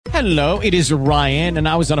Hello, it is Ryan, and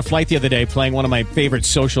I was on a flight the other day playing one of my favorite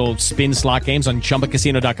social spin slot games on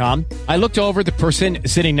ChumbaCasino.com. I looked over at the person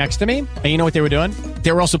sitting next to me, and you know what they were doing?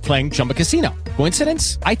 They were also playing Chumba Casino.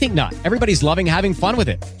 Coincidence? I think not. Everybody's loving having fun with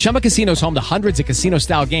it. Chumba Casino is home to hundreds of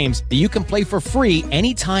casino-style games that you can play for free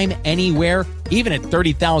anytime, anywhere, even at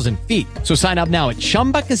 30,000 feet. So sign up now at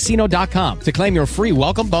ChumbaCasino.com to claim your free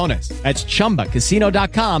welcome bonus. That's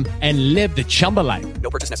ChumbaCasino.com and live the Chumba life.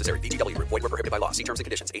 No purchase necessary. VGW. Void where prohibited by law. See terms and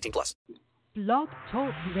conditions. 18 plus. Blog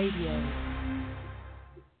Talk Radio.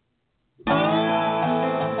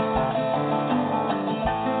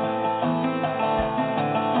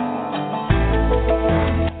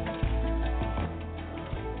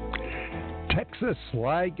 Texas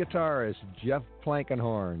slide guitarist Jeff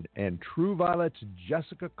Plankenhorn and True Violet's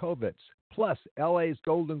Jessie Covets, plus LA's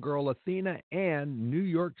Golden Girl Athena and New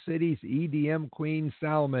York City's EDM queen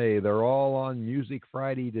Salme. They're all on Music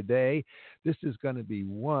Friday today. This is going to be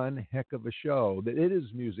one heck of a show. It is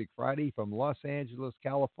Music Friday from Los Angeles,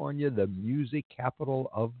 California, the music capital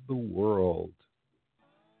of the world.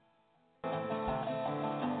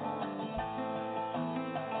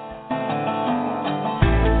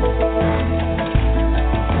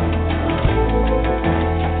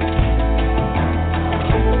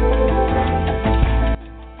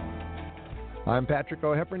 I'm Patrick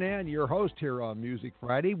O'Heffernan, your host here on Music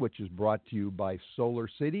Friday, which is brought to you by Solar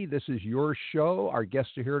City. This is your show. Our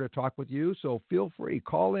guests are here to talk with you, so feel free.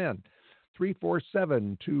 Call in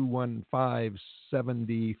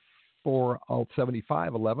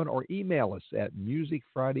 347-215-7511 or email us at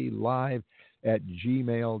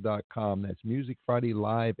musicfridaylive@gmail.com. That's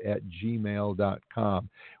musicfridaylive@gmail.com.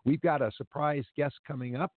 We've got a surprise guest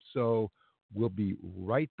coming up, so we'll be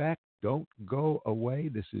right back. Don't go away.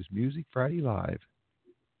 This is Music Friday Live.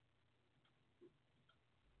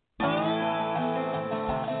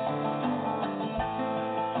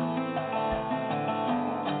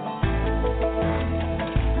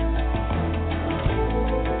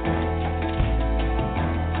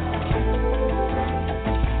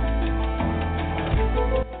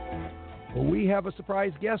 Well, we have a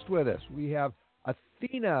surprise guest with us. We have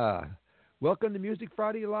Athena. Welcome to Music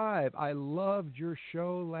Friday Live. I loved your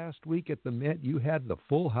show last week at the Met. You had the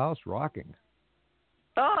full house rocking.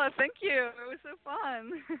 Oh, thank you. It was so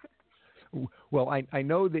fun. Well, I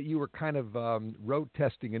know that you were kind of road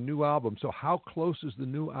testing a new album. So how close is the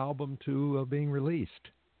new album to being released?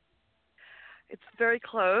 It's very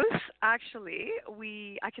close. Actually,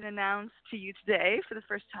 I can announce to you today for the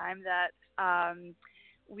first time that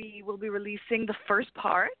we will be releasing the first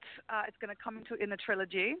part. It's going to come in a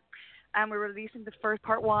trilogy. And we're releasing the first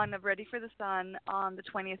part one of Ready for the Sun on the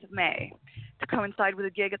 20th of May to coincide with a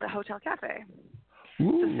gig at the Hotel Cafe.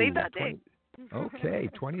 Ooh, so save that date. Okay,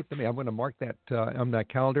 20th of May. I'm going to mark that on that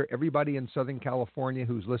calendar. Everybody in Southern California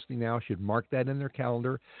who's listening now should mark that in their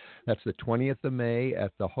calendar. That's the 20th of May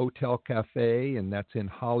at the Hotel Cafe, and that's in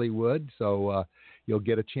Hollywood. So you'll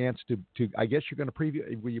get a chance to I guess you're going to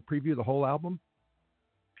preview. Will you preview the whole album?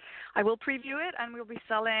 I will preview it, and we'll be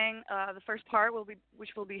selling the first part,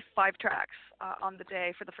 which will be 5 tracks on the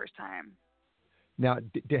day for the first time. Now,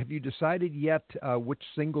 have you decided yet which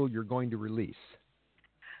single you're going to release?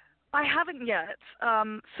 I haven't yet.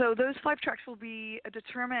 So those 5 tracks will be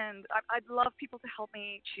determined. I'd love people to help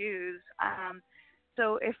me choose.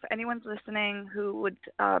 So if anyone's listening who would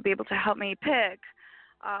be able to help me pick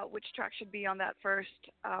which track should be on that first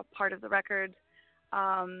part of the record,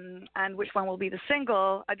 and which one will be the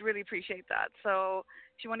single, I'd really appreciate that. So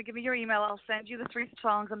if you want to give me your email, I'll send you the 3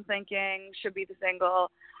 songs I'm thinking should be the single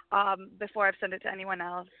before I've sent it to anyone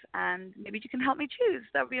else, and maybe you can help me choose.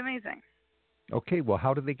 That would be amazing. Okay, well,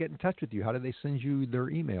 how do they get in touch with you? How do they send you their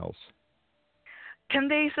emails? Can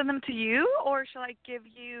they send them to you, or shall I give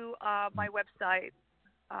you my website?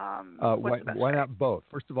 Why not both?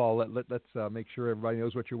 First of all, let's make sure everybody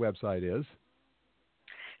knows what your website is.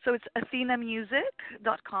 So it's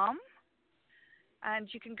athenamusic.com,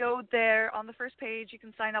 and you can go there on the first page. You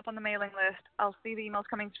can sign up on the mailing list. I'll see the emails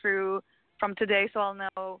coming through from today, so I'll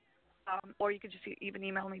know. Or you could just even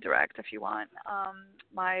email me direct if you want.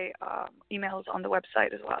 My email is on the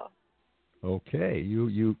website as well. Okay,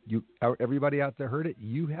 you everybody out there heard it.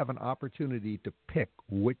 You have an opportunity to pick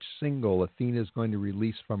which single Athena is going to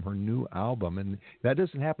release from her new album, and that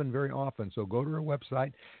doesn't happen very often. So go to her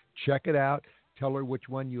website, check it out. Tell her which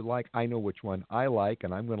one you like. I know which one I like,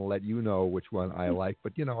 and I'm going to let you know which one I like.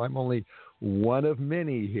 But, I'm only one of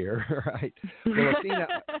many here, right? Well, Athena,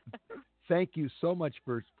 thank you so much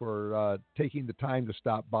for taking the time to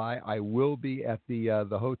stop by. I will be at the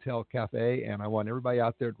Hotel Cafe, and I want everybody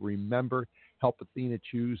out there to remember, help Athena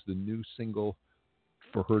choose the new single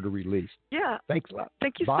for her to release. Yeah. Thanks a lot.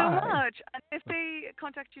 Thank you Bye. so much. And if they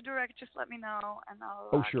contact you direct, just let me know, and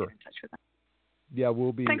I'll sure. get in touch with them. Yeah,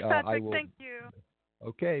 we'll be. Thanks, Patrick. I will, Thank you.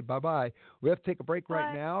 Okay, bye-bye. We have to take a break Bye.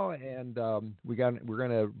 right now, and we're going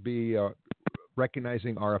to be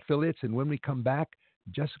recognizing our affiliates. And when we come back,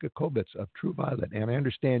 Jessica Covets of True Violet. And I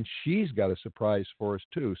understand she's got a surprise for us,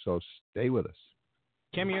 too, so stay with us.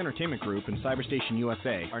 Cameo Entertainment Group and Cyberstation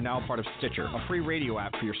USA are now part of Stitcher, a free radio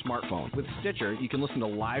app for your smartphone. With Stitcher, you can listen to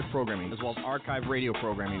live programming as well as archive radio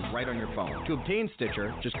programming right on your phone. To obtain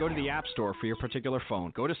Stitcher, just go to the App Store for your particular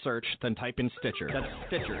phone. Go to search, then type in Stitcher. That's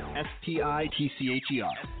Stitcher,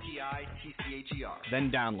 S-T-I-T-C-H-E-R. S-T-I-T-C-H-E-R.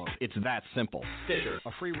 Then download. It's that simple. Stitcher,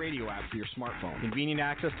 a free radio app for your smartphone. Convenient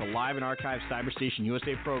access to live and archived Cyberstation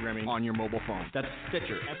USA programming on your mobile phone. That's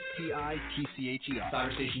Stitcher, S-T-I-T-C-H-E-R.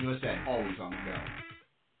 Cyberstation USA, always on the go.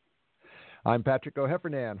 I'm Patrick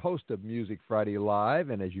O'Heffernan, host of Music Friday Live,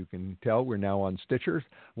 and as you can tell, we're now on Stitcher.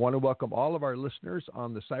 I want to welcome all of our listeners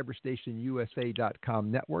on the CyberstationUSA.com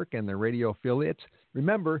network and their radio affiliates.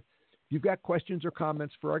 Remember, if you've got questions or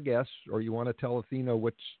comments for our guests, or you want to tell Athena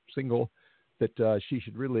which single that she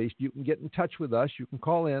should release, you can get in touch with us. You can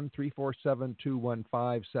call in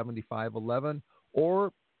 347-215-7511,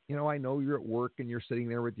 or I know you're at work and you're sitting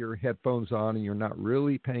there with your headphones on and you're not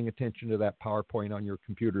really paying attention to that PowerPoint on your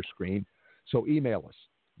computer screen. So email us,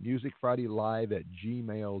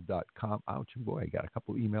 musicfridaylive@gmail.com. Ouch, boy, I got a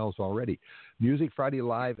couple emails already.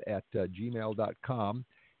 musicfridaylive@gmail.com.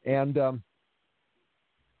 And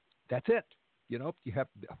that's it.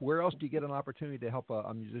 Where else do you get an opportunity to help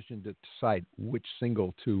a musician to decide which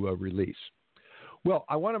single to release? Well,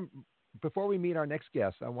 before we meet our next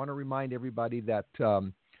guest, I want to remind everybody that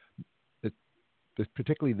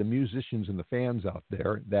particularly the musicians and the fans out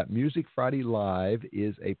there, that Music Friday Live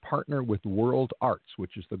is a partner with World Arts,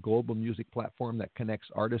 which is the global music platform that connects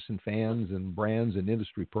artists and fans and brands and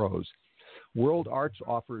industry pros. World Arts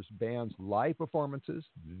offers bands live performances,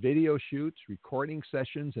 video shoots, recording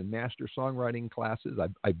sessions, and master songwriting classes.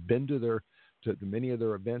 I've been to many of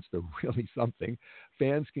their events. They're really something.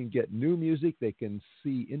 Fans can get new music. They can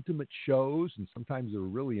see intimate shows, and sometimes they're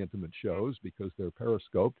really intimate shows because they're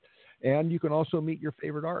periscoped. And you can also meet your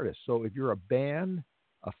favorite artists. So if you're a band,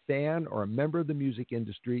 a fan, or a member of the music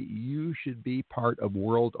industry, you should be part of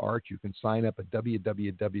World Arts. You can sign up at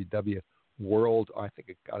www.world, I think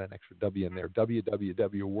it got an extra W in there,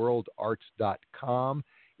 www.worldarts.com.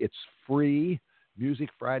 It's free. Music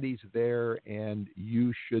Friday's there, and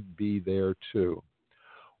you should be there too.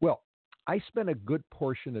 Well, I spent a good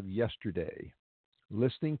portion of yesterday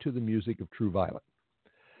listening to the music of True Violet.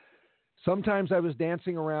 Sometimes I was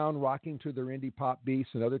dancing around, rocking to their indie pop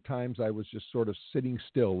beats, and other times I was just sort of sitting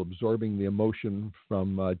still, absorbing the emotion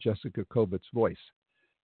from Jessica Covets' voice.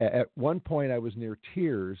 At one point, I was near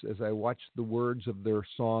tears as I watched the words of their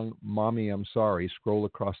song, Mommy, I'm Sorry, scroll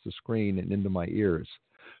across the screen and into my ears.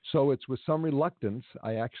 So it's with some reluctance,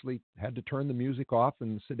 I actually had to turn the music off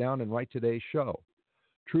and sit down and write today's show.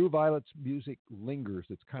 True Violet's music lingers.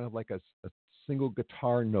 It's kind of like a single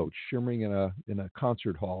guitar note shimmering in a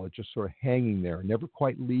concert hall. It's just sort of hanging there, never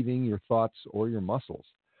quite leaving your thoughts or your muscles.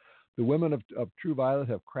 The women of True Violet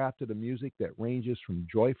have crafted a music that ranges from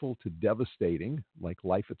joyful to devastating, like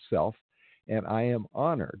life itself, and I am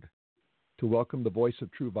honored to welcome the voice of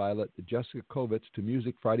True Violet, Jessica Covets, to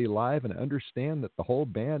Music Friday Live, and understand that the whole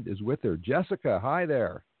band is with her. Jessica, hi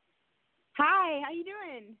there. Hi, how you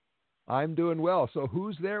doing? I'm doing well. So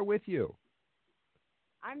who's there with you?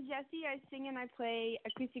 I'm Jessie. I sing and I play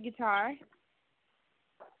acoustic guitar.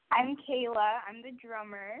 I'm Kayla. I'm the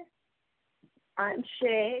drummer. I'm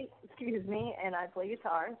Shae, and I play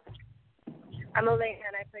guitar. I'm Alayna,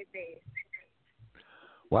 and I play bass.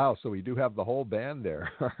 Wow, so we do have the whole band there.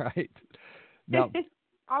 All right. Now,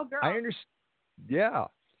 all girls. I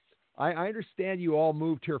understand you all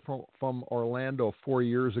moved here from Orlando 4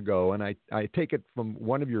 years ago, and I take it from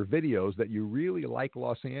one of your videos that you really like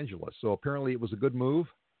Los Angeles. So apparently it was a good move?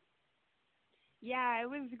 Yeah, it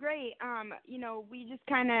was great. We just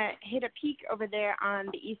kind of hit a peak over there on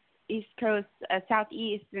the East Coast,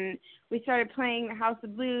 Southeast, and we started playing the House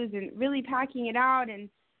of Blues and really packing it out, and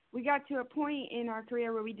we got to a point in our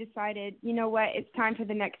career where we decided, you know what, it's time for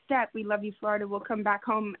the next step. We love you, Florida. We'll come back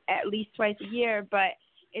home at least twice a year, but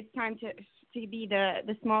it's time to be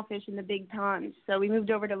the small fish in the big pond. So we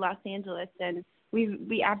moved over to Los Angeles, and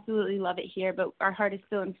we absolutely love it here, but our heart is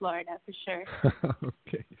still in Florida for sure.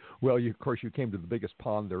 Okay. Well, of course, you came to the biggest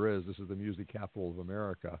pond there is. This is the music capital of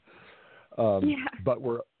America.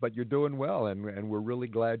 But you're doing well, and we're really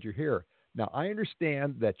glad you're here. Now, I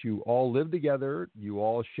understand that you all live together, you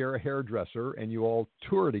all share a hairdresser, and you all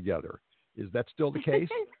tour together. Is that still the case?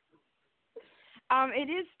 It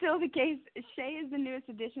is still the case. Shae is the newest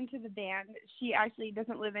addition to the band. She actually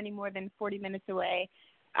doesn't live any more than 40 minutes away.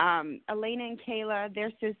 Alayna and Kayla,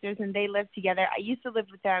 they're sisters, and they live together. I used to live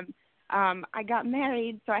with them. I got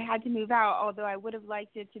married, so I had to move out, although I would have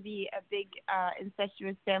liked it to be a big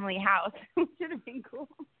incestuous family house, which would have been cool.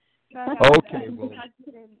 But, okay, well.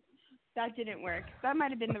 That didn't work. That might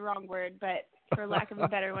have been the wrong word, but for lack of a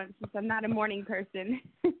better one, since I'm not a morning person.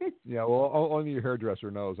 Yeah, well, only your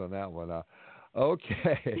hairdresser knows on that one.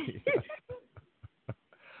 Okay.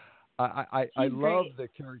 I love the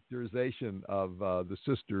characterization of the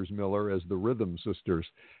sisters Miller as the Rhythm Sisters.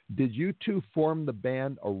 Did you two form the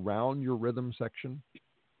band around your rhythm section?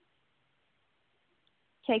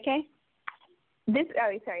 KK? This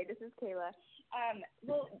is Kayla.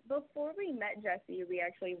 Well, before we met Jessie, we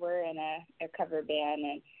actually were in a cover band,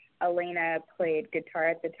 and Alayna played guitar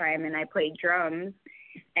at the time, and I played drums.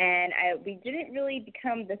 And we didn't really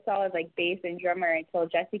become the solid like bass and drummer until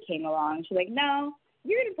Jessie came along. She's like, "No,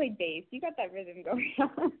 you're gonna play bass. You got that rhythm going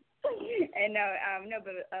on." And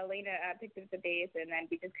but Alayna picked up the bass, and then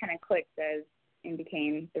we just kind of clicked and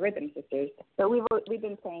became the Rhythm Sisters. So we've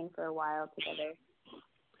been playing for a while together.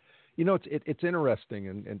 You know, it's interesting,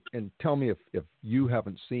 and tell me if you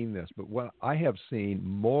haven't seen this, but what I have seen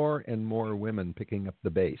more and more women picking up the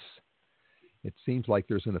bass. It seems like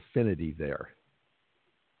there's an affinity there.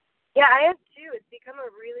 Yeah, I have too. It's become a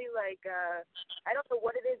really I don't know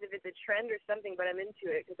what it is, if it's a trend or something, but I'm into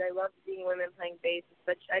it because I love seeing women playing bass.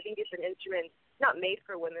 I think it's an instrument not made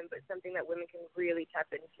for women, but something that women can really tap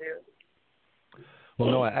into. Well,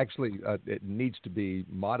 no, actually, it needs to be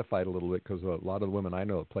modified a little bit because a lot of the women I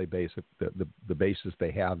know that play bass, the basses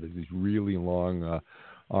they have, there's these really long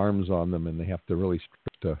arms on them, and they have to really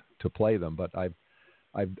strip to play them. But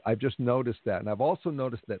I've just noticed that, and I've also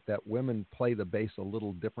noticed that women play the bass a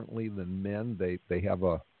little differently than men. They have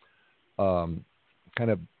a kind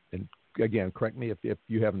of, and again, correct me if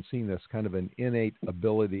you haven't seen this, kind of an innate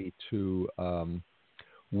ability to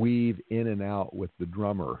weave in and out with the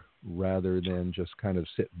drummer rather than just kind of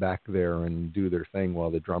sit back there and do their thing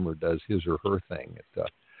while the drummer does his or her thing.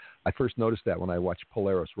 I first noticed that when I watched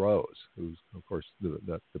Polaris Rose, who's, of course, the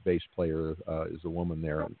bass player is a woman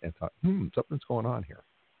there, and thought, something's going on here.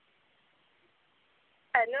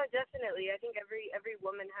 No, definitely. I think every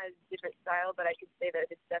woman has different style, but I could say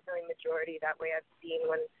that it's definitely majority that way I've seen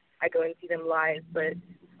when I go and see them live. But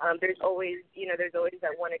there's always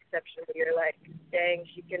that one exception where you're like, dang,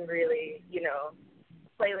 she can really,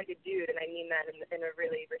 play like a dude, and I mean that in a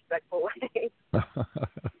really respectful way.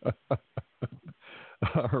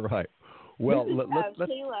 All right. Well, let's.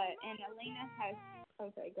 Kayla and Alayna has.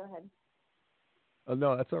 Oh, sorry. Go ahead.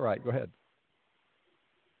 No, that's all right. Go ahead.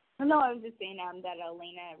 No, I was just saying that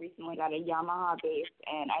Alayna recently got a Yamaha bass,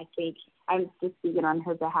 and I think I'm just speaking on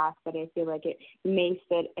her behalf, but I feel like it may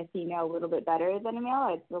fit a female a little bit better than a male.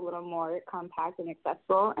 It's a little more compact and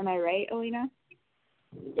accessible. Am I right, Alayna?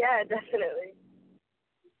 Yeah, definitely.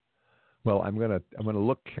 Well, I'm gonna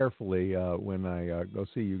look carefully when I go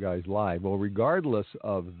see you guys live. Well, regardless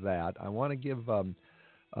of that, I want to give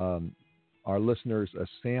our listeners a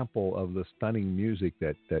sample of the stunning music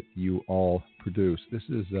that you all produce. This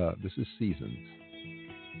is Seasons.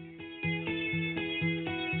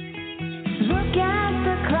 Look at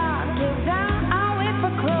the clock, it's I'll wait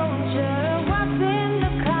for closure. What's in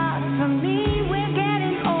the cards for me? We're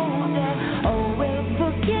getting older. Always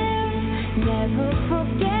forgive, never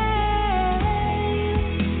forget.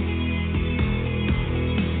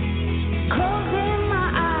 Closing my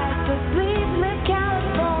eyes to sleepless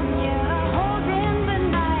California. Holding the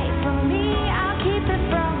night for me, I'll keep it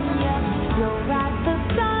from you. You'll ride the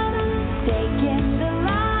sun, taking the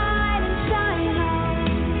light and shine on.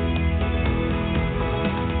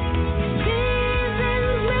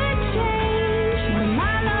 Seasons will change, no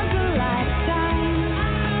matter the lifetime.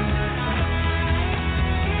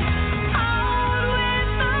 Out with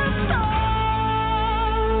the storm,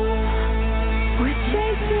 we're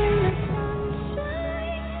chasing the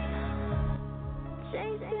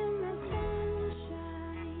chasing the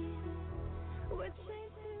sunshine. We're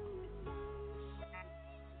chasing the sunshine.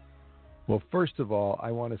 Well, first of all,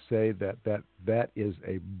 I want to say that is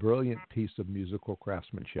a brilliant piece of musical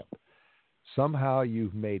craftsmanship. Somehow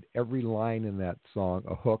you've made every line in that song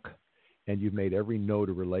a hook, and you've made every note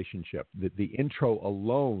a relationship. The intro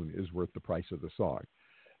alone is worth the price of the song.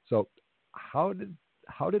 So how did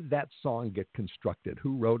that song get constructed?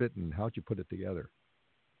 Who wrote it, and how'd you put it together?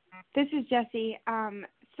 This is Jessie.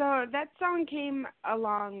 So that song came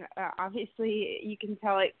along, obviously you can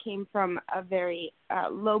tell it came from a very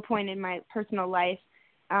low point in my personal life.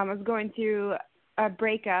 I was going through a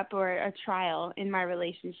breakup or a trial in my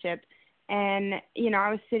relationship, And,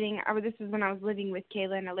 this was when I was living with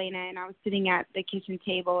Kayla and Alayna, and I was sitting at the kitchen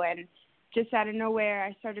table, and just out of nowhere,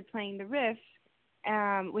 I started playing the riff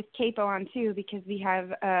with capo on, too, because we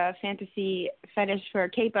have a fantasy fetish for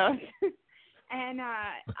capos. And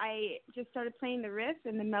I just started playing the riff,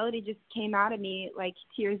 and the melody just came out of me like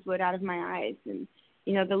tears would out of my eyes. And,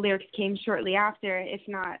 the lyrics came shortly after, if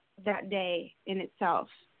not that day in itself.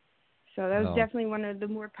 So that was definitely one of the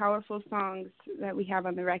more powerful songs that we have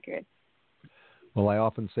on the record. Well, I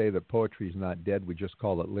often say that poetry is not dead. We just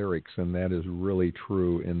call it lyrics, and that is really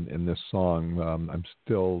true in this song. I'm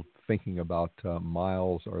still thinking about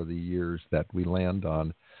miles are the years that we land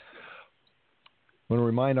on. I want to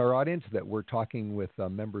remind our audience that we're talking with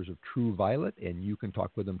members of True Violet, and you can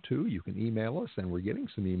talk with them too. You can email us, and we're getting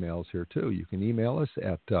some emails here too. You can email us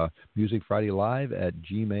at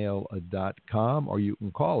musicfridaylive@gmail.com, or you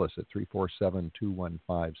can call us at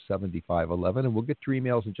 347-215-7511, and we'll get your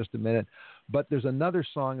emails in just a minute. But there's another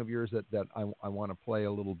song of yours that I want to play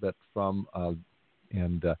a little bit from,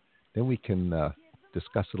 and then we can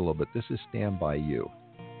discuss it a little bit. This is Stand By You.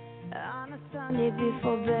 On a Sunday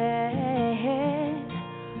before bed,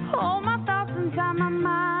 hold my thoughts inside my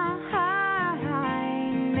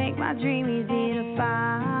mind, make my dream easy to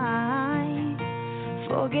find,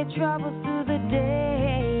 forget troubles through the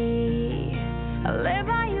day, I live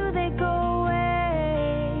by you, they go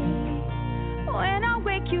away, when I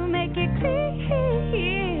wake you make it clear,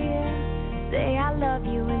 say I love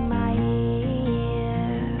you in my ear,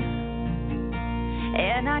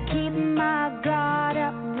 and I keep my guard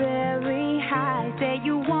up very high, say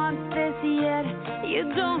you want this yet,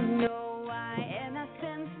 you don't know why, and I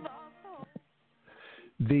send false hope.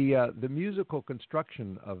 The musical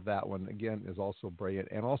construction of that one, again, is also brilliant,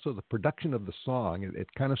 and also the production of the song.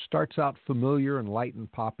 It kind of starts out familiar and light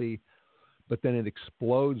and poppy, but then it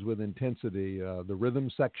explodes with intensity. The rhythm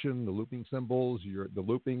section, the looping cymbals,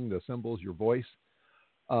 the cymbals, your voice.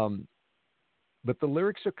 But the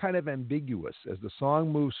lyrics are kind of ambiguous. As the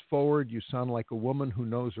song moves forward, you sound like a woman who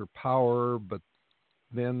knows her power, but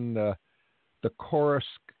then the chorus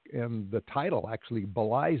and the title actually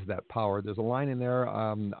belies that power. There's a line in there,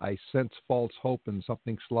 I sense false hope and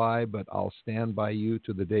something sly, but I'll stand by you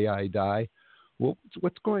to the day I die. Well,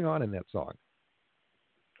 what's going on in that song?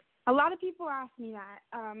 A lot of people ask me that.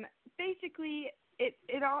 Basically,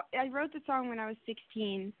 I wrote the song when I was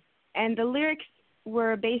 16, and the lyrics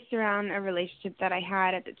were based around a relationship that I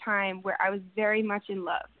had at the time where I was very much in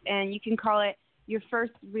love. And you can call it your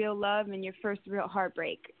first real love and your first real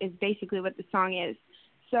heartbreak is basically what the song is.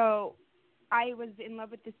 So I was in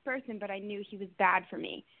love with this person, but I knew he was bad for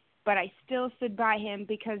me. But I still stood by him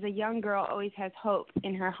because a young girl always has hope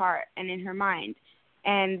in her heart and in her mind.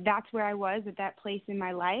 And that's where I was at that place in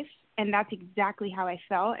my life. And that's exactly how I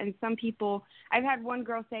felt. And some people, I've had one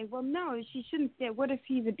girl say, well, no, she shouldn't stay. What if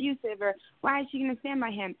he's abusive? Or why is she going to stand by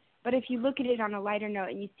him? But if you look at it on a lighter note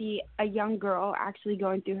and you see a young girl actually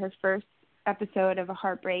going through her first episode of a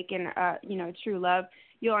heartbreak and, true love,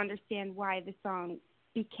 you'll understand why the song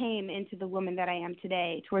became into the woman that I am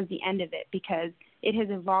today towards the end of it, because it has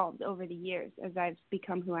evolved over the years as I've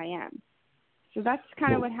become who I am. So that's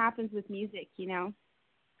kind of what happens with music, Yeah.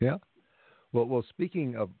 Well,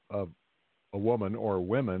 speaking of a woman or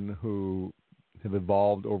women who have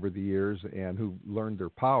evolved over the years and who learned their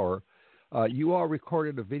power, you all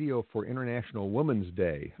recorded a video for International Women's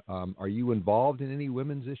Day. Are you involved in any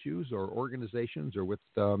women's issues or organizations or with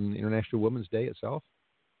International Women's Day itself?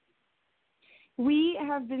 We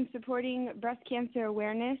have been supporting breast cancer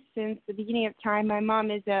awareness since the beginning of time. My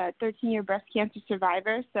mom is a 13-year breast cancer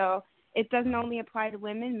survivor, so it doesn't only apply to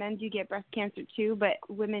women. Men do get breast cancer too, but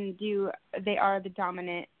women they are the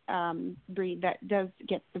dominant breed that does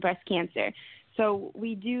get the breast cancer. So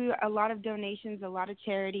we do a lot of donations, a lot of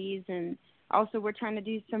charities, and also we're trying to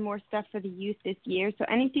do some more stuff for the youth this year. So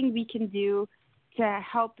anything we can do to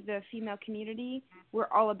help the female community, we're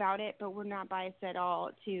all about it, but we're not biased at all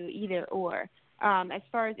to either or. As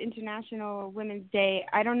far as International Women's Day,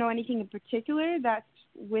 I don't know anything in particular that's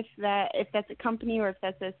with that, if that's a company or if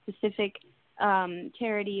that's a specific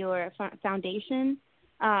charity or a foundation.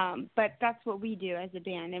 But that's what we do as a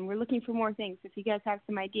band, and we're looking for more things. If you guys have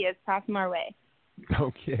some ideas, pass them our way.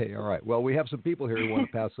 Okay, all right. Well, we have some people here who want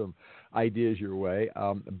to pass some ideas your way.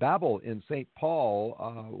 Babel in St. Paul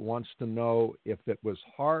wants to know if it was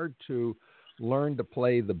hard to learn to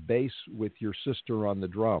play the bass with your sister on the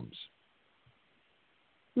drums.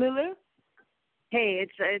 Lulu? Hey,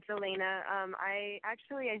 it's Alayna. I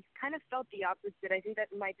kind of felt the opposite. I think that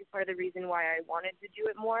might be part of the reason why I wanted to do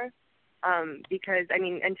it more. Because,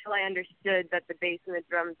 until I understood that the bass and the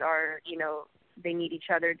drums are, they need each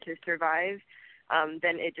other to survive,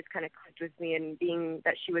 then it just kind of clicked with me. And being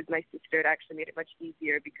that she was my sister, it actually made it much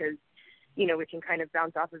easier because, you know, we can kind of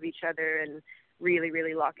bounce off of each other and really,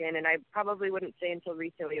 really lock in. And I probably wouldn't say until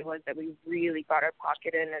recently it was that we really got our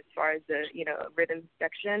pocket in as far as the, you know, rhythm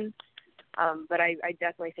section. But I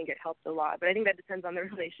definitely think it helped a lot. But I think that depends on the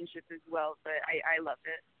relationship as well. But I loved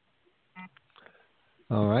it.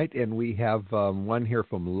 All right. And we have one here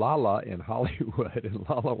from Lala in Hollywood. And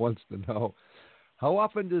Lala wants to know, how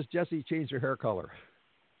often does Jessie change her hair color?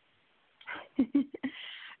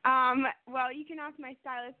 Well, you can ask my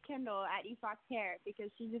stylist, Kendall, at eFox Hair, because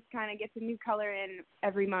she just kind of gets a new color in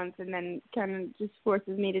every month and then kind of just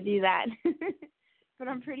forces me to do that. But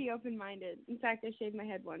I'm pretty open-minded. In fact, I shaved my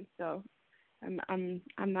head once, so I'm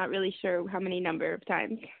not really sure how many number of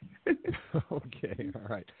times. Okay, all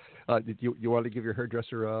right. Did you want to give your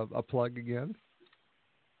hairdresser a plug again?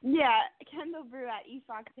 Yeah, Kendall Brew at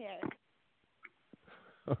eFox Hair.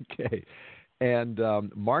 Okay. And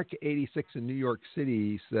Mark86 in New York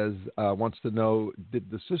City says, wants to know,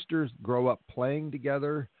 did the sisters grow up playing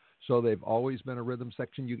together, so they've always been a rhythm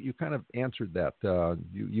section? You kind of answered that.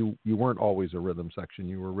 You weren't always a rhythm section.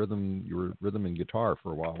 You were rhythm and guitar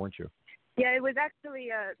for a while, weren't you? Yeah, it was actually,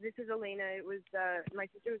 this is Alayna. It was, my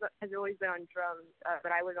sister has always been on drums,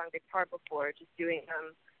 but I was on guitar before, just doing,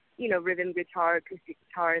 you know, rhythm guitar, acoustic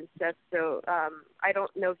guitar and stuff. So I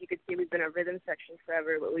don't know if you could say we've been a rhythm section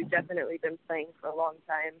forever, but we've definitely been playing for a long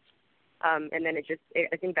time. And then I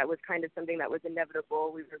think that was kind of something that was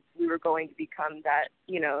inevitable. We were going to become that,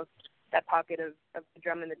 you know, that pocket of the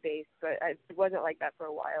drum and the bass, but it wasn't like that for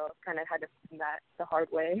a while. I kind of had to find that the hard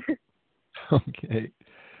way. Okay.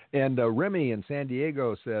 And Remy in San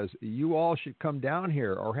Diego says, you all should come down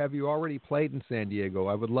here, or have you already played in San Diego?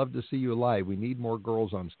 I would love to see you live. We need more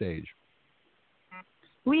girls on stage.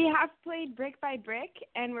 We have played Brick by Brick,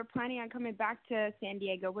 and we're planning on coming back to San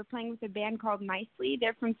Diego. We're playing with a band called Nicely.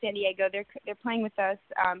 They're from San Diego. They're playing with us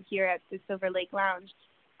here at the Silver Lake Lounge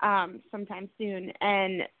sometime soon,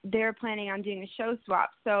 and they're planning on doing a show swap.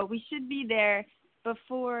 So we should be there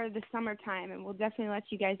before the summertime, and we'll definitely let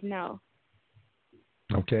you guys know.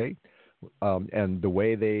 Okay. And the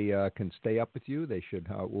way they can stay up with you, they should.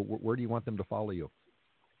 Where do you want them to follow you?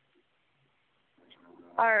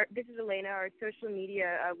 This is Alayna. Our social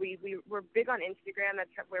media, we're big on Instagram.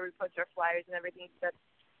 That's where we post our flyers and everything. So that's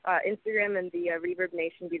Instagram and the Reverb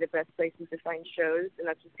Nation be the best places to find shows, and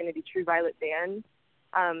that's just going to be True Violet Band.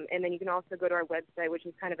 And then you can also go to our website, which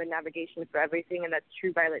is kind of a navigation for everything, and that's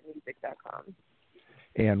truevioletmusic.com.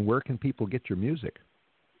 And where can people get your music?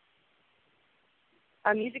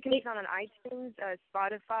 Music can be found on iTunes,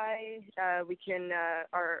 Spotify. Our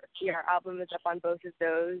album is up on both of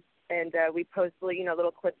those, and we post little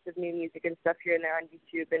clips of new music and stuff here and there on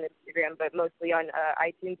YouTube and Instagram, but mostly on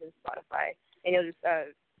iTunes and Spotify. And you'll just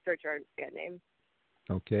search our band name.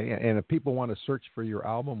 Okay, and if people want to search for your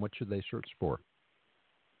album, what should they search for?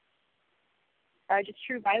 Just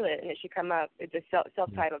True Violet, and it should come up. It's a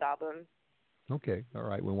self-titled album. Okay, all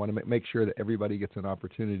right. We want to make sure that everybody gets an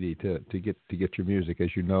opportunity to get your music.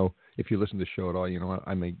 As you know, if you listen to the show at all, you know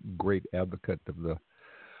I'm a great advocate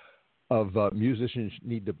of musicians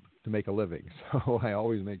need to make a living. So I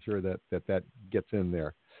always make sure that gets in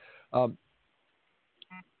there.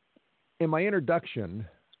 In my introduction,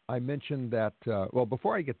 I mentioned that. Well,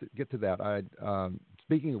 before I get to that,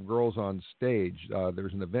 speaking of girls on stage,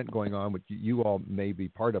 there's an event going on which you all may be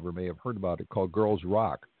part of or may have heard about it called Girls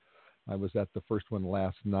Rock. I was at the first one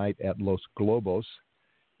last night at Los Globos,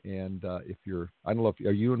 and are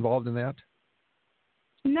you involved in that?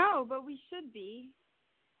 No, but we should be.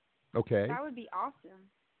 Okay. That would be awesome.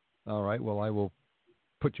 All right. Well, I will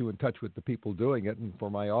put you in touch with the people doing it, and for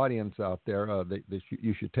my audience out there,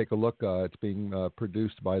 you should take a look. It's being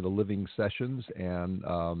produced by the Living Sessions and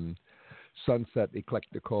Sunset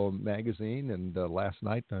Eclectico magazine, and last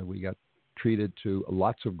night we got treated to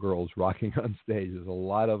lots of girls rocking on stage. There's a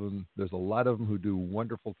lot of them who do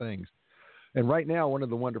wonderful things. And right now, one of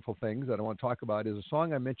the wonderful things that I want to talk about is a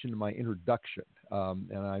song I mentioned in my introduction.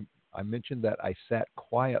 And I mentioned that I sat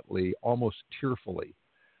quietly, almost tearfully,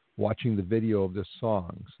 watching the video of this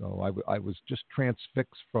song. So I was just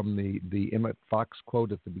transfixed from the Emmett Fox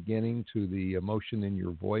quote at the beginning to the emotion in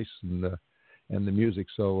your voice and the music.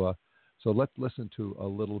 So let's listen to a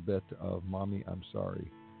little bit of Mommy, I'm Sorry.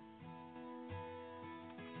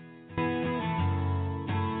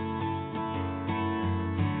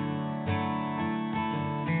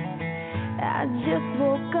 I just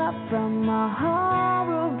woke up from a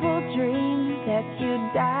horrible dream that you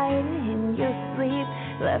died in your sleep,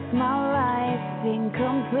 left my life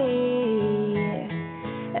incomplete.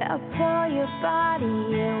 I saw your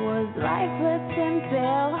body, it was lifeless and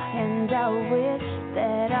pale, and I wish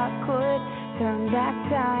that I could turn back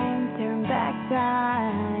time, turn back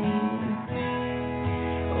time.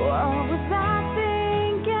 What was I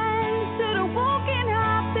thinking? Should have woken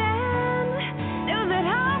up then, knew that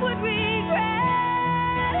I would regret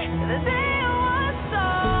the day I was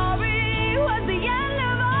sorry, was the end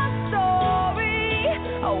of our story.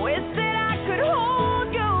 I wish that I could hold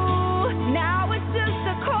you, now it's just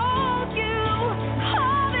a cold you.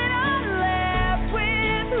 All that I'm left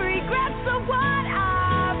with, regrets of what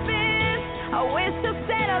I've been. I wish I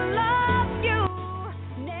said I love you,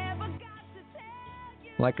 never got to tell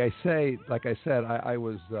you. Like I said, I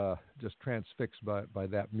was just transfixed by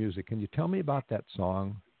that music. Can you tell me about that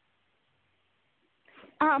song?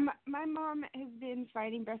 My mom has been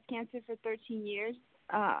fighting breast cancer for 13 years.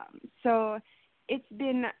 So it's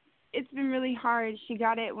been really hard. She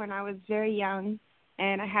got it when I was very young,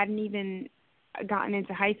 and I hadn't even gotten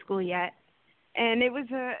into high school yet. And it was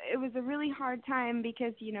a really hard time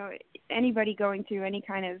because, you know, anybody going through any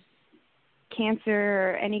kind of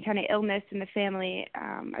cancer or any kind of illness in the family,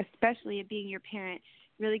 especially it being your parent,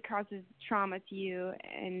 really causes trauma to you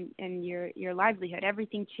and your livelihood.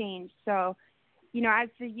 Everything changed. So, you know, as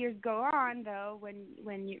the years go on, though,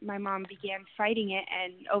 when my mom began fighting it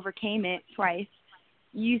and overcame it twice,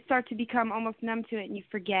 you start to become almost numb to it, and you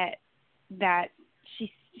forget that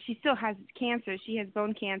she still has cancer. She has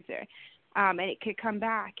bone cancer, and it could come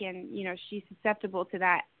back, and, you know, she's susceptible to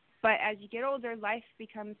that. But as you get older, life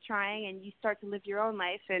becomes trying, and you start to live your own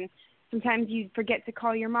life, and sometimes you forget to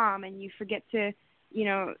call your mom, and you forget to, you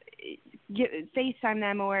know, FaceTime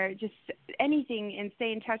them or just anything and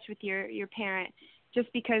stay in touch with your parent,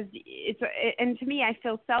 just because and to me, I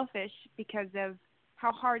feel selfish because of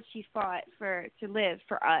how hard she fought to live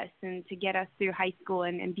for us and to get us through high school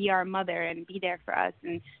and be our mother and be there for us.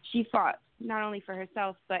 And she fought not only for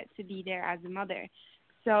herself, but to be there as a mother.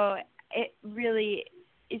 So it really,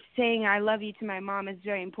 it's saying I love you to my mom is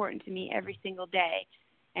very important to me every single day.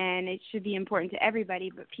 And it should be important to everybody,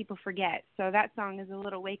 but people forget. So that song is a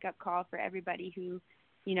little wake-up call for everybody who,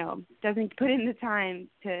 you know, doesn't put in the time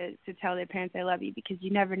to tell their parents I love you, because you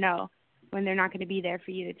never know when they're not going to be there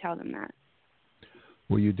for you to tell them that.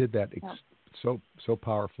 Well, you did that so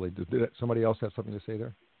powerfully. Did somebody else have something to say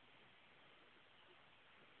there?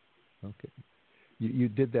 Okay. You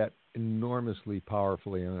did that enormously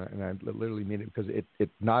powerfully, and I literally mean it, because it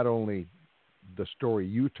not only the story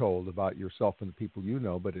you told about yourself and the people you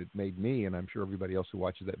know, but it made me, and I'm sure everybody else who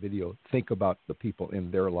watches that video, think about the people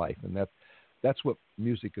in their life, and that's what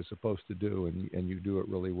music is supposed to do, and you do it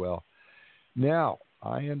really well. Now,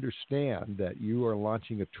 I understand that you are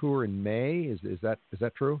launching a tour in May. Is that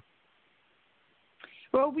true?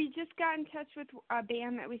 Well, we just got in touch with a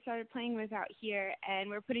band that we started playing with out here, and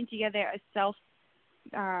we're putting together a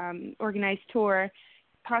self-organized tour,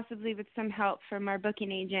 possibly with some help from our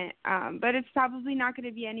booking agent. But it's probably not going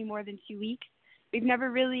to be any more than 2 weeks. We've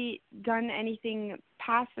never really done anything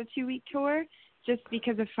past a 2-week tour, just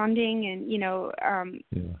because of funding, and, you know,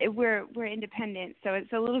 we're independent, so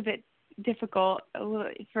it's a little bit difficult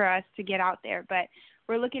for us to get out there. But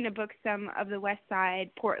we're looking to book some of the West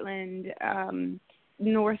Side, Portland,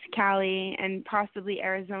 North Cali, and possibly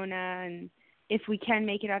Arizona. And if we can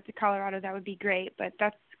make it out to Colorado, that would be great. But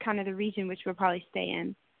that's kind of the region which we'll probably stay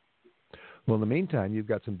in. Well, in the meantime, you've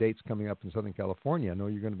got some dates coming up in Southern California. I know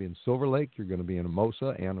you're going to be in Silver Lake, you're going to be in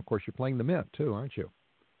Hermosa, and, of course, you're playing the Mint, too, aren't you?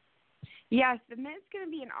 Yes, the Mint's going to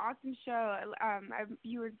be an awesome show.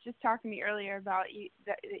 You were just talking to me earlier about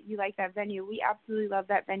that you like that venue. We absolutely love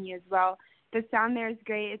that venue as well. The sound there is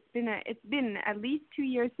great. It's been at least 2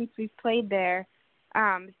 years since we've played there,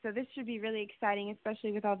 so this should be really exciting,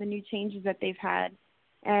 especially with all the new changes that they've had.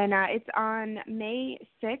 And it's on May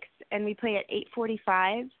 6th, and we play at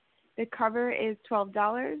 8:45. The cover is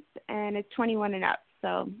 $12, and it's 21 and up,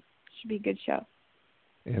 so it should be a good show.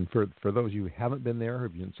 And for those of you who haven't been there,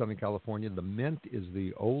 if you're in Southern California, the Mint is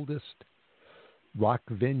the oldest rock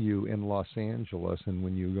venue in Los Angeles. And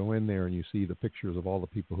when you go in there and you see the pictures of all the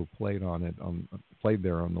people who played on it, played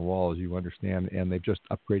there on the walls, you understand. And they've just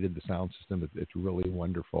upgraded the sound system. It's really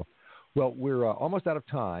wonderful. Well, we're almost out of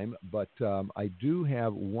time, but I do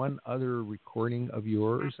have one other recording of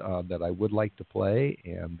yours that I would like to play,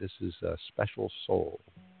 and this is Special Soul.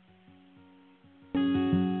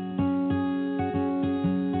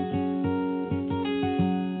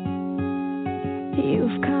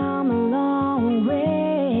 You've come a long way,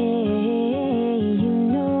 you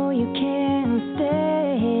know you can't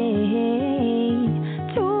stay.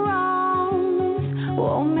 2 wrongs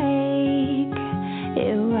won't make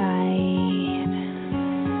it right.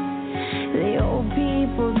 The old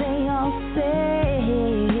people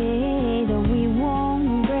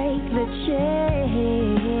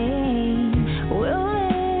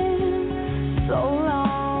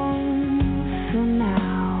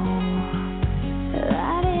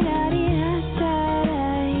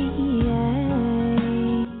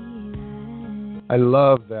I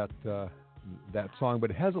love that song, but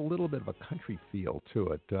it has a little bit of a country feel to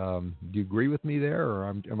it. Do you agree with me there, or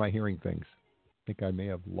am I hearing things? I think I may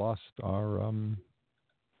have lost our...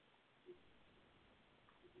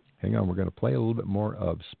 Hang on, we're going to play a little bit more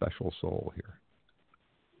of Special Soul here.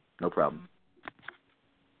 No problem.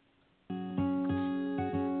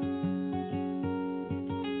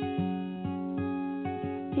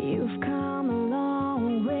 You've come a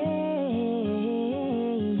long way.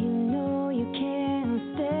 You know you can't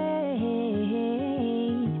stay.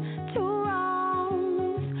 Two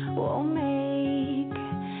wrongs won't make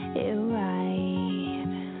it right.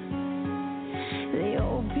 The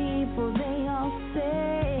old people, they all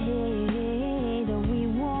say that we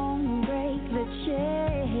won't break the chain.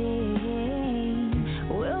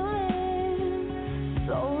 We'll live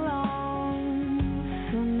so long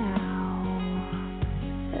from now.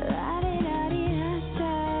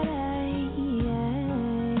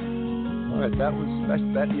 All right,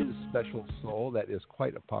 that is Special Soul. That is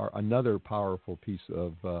quite another powerful piece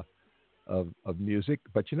of music.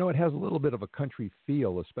 But you know, it has a little bit of a country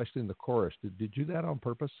feel, especially in the chorus. Did you do that on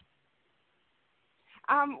purpose?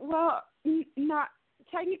 Well, not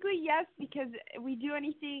technically, yes, because we do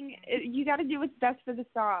anything. You got to do what's best for the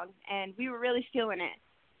song, and we were really feeling it.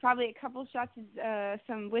 Probably a couple shots of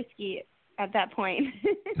some whiskey at that point.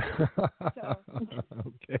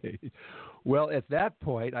 Okay. Well, at that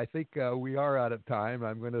point, I think we are out of time.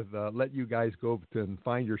 I'm going to let you guys go and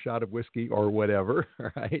find your shot of whiskey or whatever,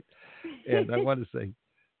 right? And I want to say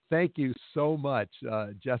thank you so much,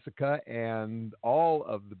 Jessica, and all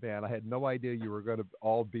of the band. I had no idea you were going to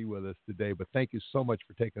all be with us today, but thank you so much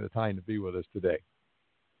for taking the time to be with us today.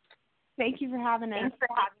 Thank you for having us.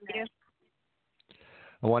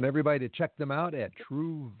 I want everybody to check them out at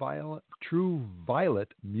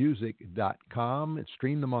truevioletmusic.com and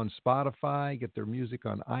stream them on Spotify, get their music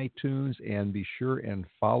on iTunes, and be sure and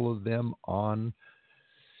follow them on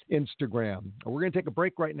Instagram. We're going to take a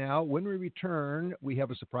break right now. When we return, we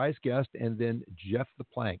have a surprise guest and then Jeff the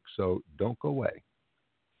Plank, so don't go away.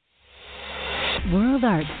 World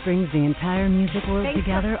Arts brings the entire music world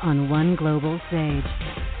together on one global stage.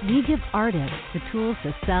 We give artists the tools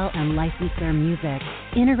to sell and license their music,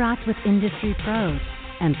 interact with industry pros,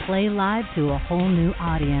 and play live to a whole new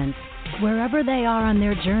audience. Wherever they are on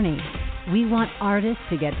their journey, we want artists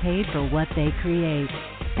to get paid for what they create.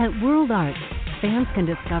 At World Arts, fans can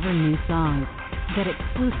discover new songs, get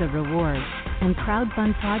exclusive rewards, and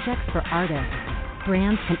crowdfund projects for artists.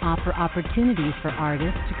 Brands can offer opportunities for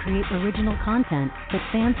artists to create original content that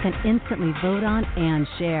fans can instantly vote on and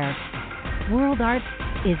share. World Arts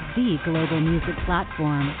is the global music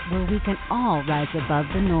platform where we can all rise above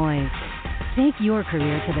the noise. Take your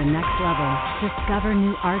career to the next level. Discover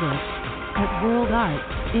new artists. At World Arts,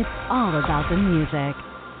 it's all about the music.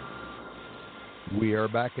 We are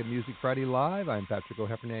back at Music Friday Live. I'm Patrick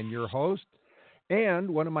O'Heffernan, your host. And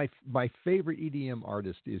one of my favorite EDM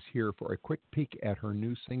artists is here for a quick peek at her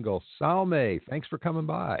new single, Salme. Thanks for coming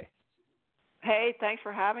by. Hey, thanks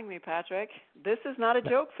for having me, Patrick. This is not a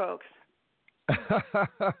joke, folks.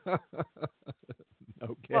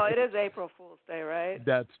 Okay. Well, it is April Fool's Day, right?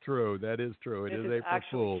 That's true. That is true. It is April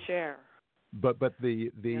actually Fool's. Share. But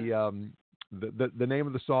the name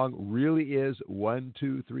of the song really is 1,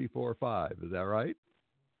 2, 3, 4, 5. Is that right?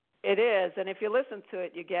 It is, and if you listen to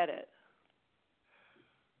it, you get it.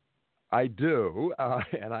 I do,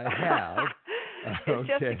 and I have. It's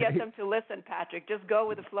just to get them to listen, Patrick. Just go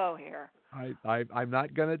with the flow here. I'm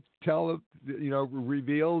not going to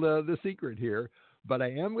reveal the secret here, but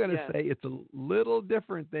I am going to say it's a little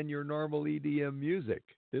different than your normal EDM music,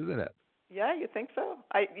 isn't it? Yeah, you think so?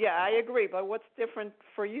 I agree, but what's different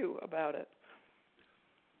for you about it?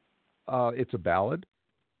 It's a ballad.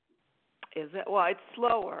 Is it? Well, it's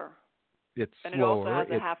slower. It's and slower. And it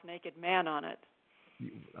also has a half-naked man on it.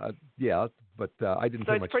 Yeah, but I didn't.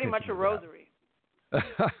 So pay it's much pretty much a attention to rosary.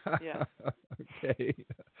 Yeah. Okay.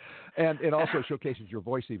 And it also showcases your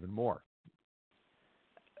voice even more.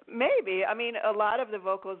 Maybe. I mean, a lot of the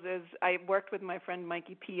vocals is, I worked with my friend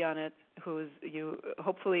Mikey P on it, who you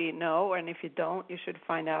hopefully know, and if you don't, you should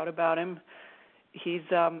find out about him. He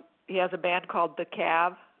has a band called The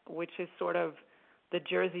Cav, which is sort of the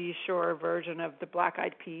Jersey Shore version of the Black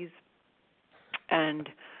Eyed Peas. And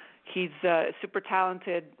he's a super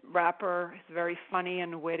talented rapper. He's very funny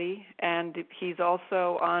and witty, and he's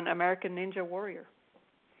also on American Ninja Warrior.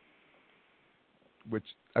 Which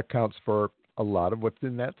accounts for a lot of what's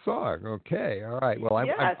in that song. Okay, all right. Well,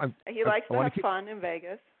 he likes to have fun in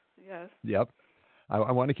Vegas. Yes. Yep.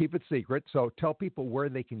 I want to keep it secret, so tell people where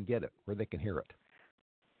they can get it, where they can hear it.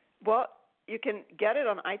 Well, you can get it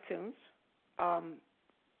on iTunes.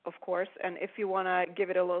 of course. And if you want to give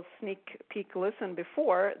it a little sneak peek listen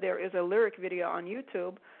before, there is a lyric video on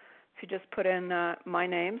YouTube. If you just put in my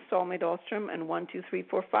name, Soulmate Ostrom, and 1, 2, 3,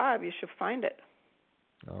 4, 5, you should find it.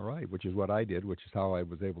 All right, which is what I did, which is how I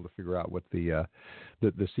was able to figure out what the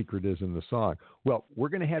secret is in the song. Well, we're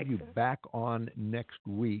going to have you back on next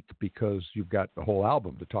week because you've got the whole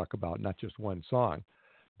album to talk about, not just one song.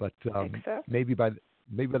 But maybe by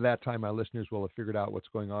that time, our listeners will have figured out what's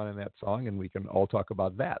going on in that song, and we can all talk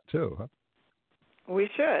about that too. Huh? We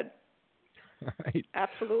should. All right.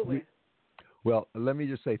 Absolutely. Well, let me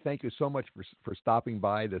just say thank you so much for stopping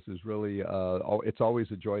by. This is really, it's always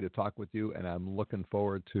a joy to talk with you, and I'm looking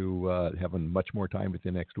forward to having much more time with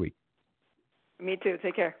you next week. Me too.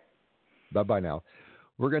 Take care. Bye-bye now.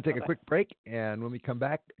 We're going to take a quick break, and when we come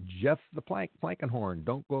back, Jeff the Plankenhorn.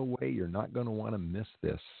 Don't go away. You're not going to want to miss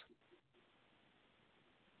this.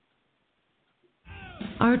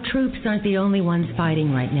 Our troops aren't the only ones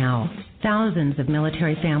fighting right now. Thousands of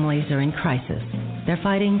military families are in crisis. They're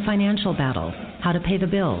fighting financial battles, how to pay the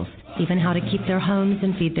bills, even how to keep their homes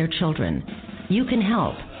and feed their children. You can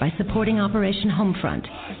help by supporting Operation Homefront,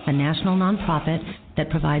 a national nonprofit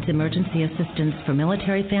that provides emergency assistance for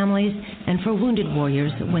military families and for wounded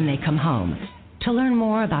warriors when they come home. To learn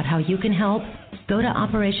more about how you can help, go to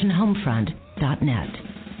OperationHomefront.net.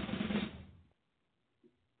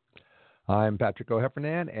 I'm Patrick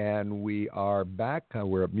O'Heffernan, and we are back.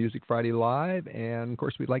 We're at Music Friday Live, and, of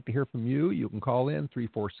course, we'd like to hear from you. You can call in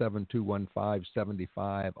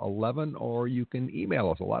 347-215-7511, or you can email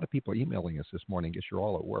us. A lot of people are emailing us this morning. Guess you're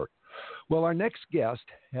all at work. Well, our next guest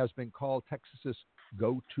has been called Texas's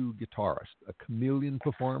go-to guitarist, a chameleon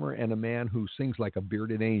performer, and a man who sings like a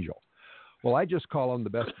bearded angel. Well, I just call him the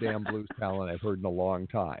best damn blues talent I've heard in a long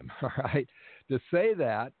time. All right. To say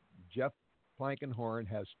that Jeff Plankenhorn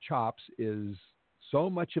has chops is so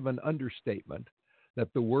much of an understatement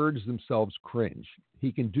that the words themselves cringe.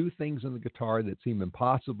 He can do things on the guitar that seem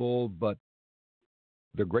impossible, but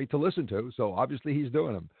they're great to listen to, so obviously he's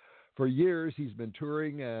doing them. For years, he's been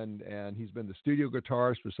touring, and he's been the studio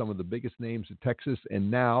guitarist for some of the biggest names in Texas,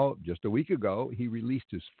 and now, just a week ago, he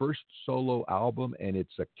released his first solo album, and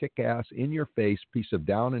it's a kick-ass, in-your-face piece of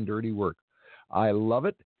down and dirty work. I love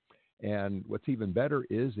it. And what's even better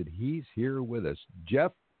is that he's here with us.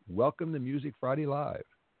 Jeff, welcome to Music Friday Live.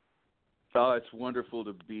 Oh, it's wonderful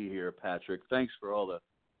to be here, Patrick. Thanks for all the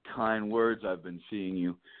kind words I've been seeing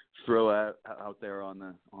you throw out there on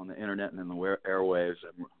the internet and in the airwaves.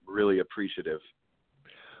 I'm really appreciative.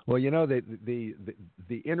 Well, you know, the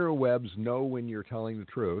interwebs know when you're telling the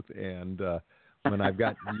truth, and when I've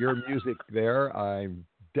got your music there, I'm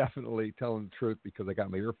definitely telling the truth because I got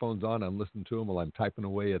my earphones on. I'm listening to them while I'm typing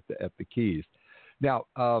away at the keys. Now,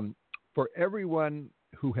 for everyone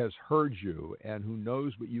who has heard you and who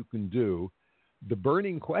knows what you can do, the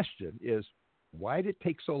burning question is, why did it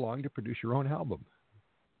take so long to produce your own album?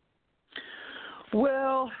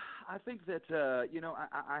 Well, I think that,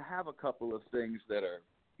 I have a couple of things that are,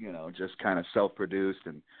 just kind of self-produced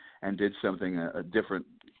and did something, a different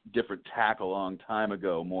tack a long time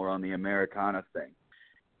ago, more on the Americana thing.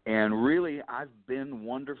 And really, I've been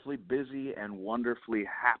wonderfully busy and wonderfully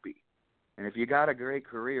happy. And if you got a great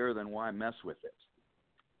career, then why mess with it?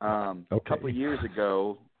 A couple of years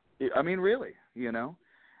ago, really.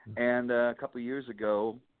 And a couple of years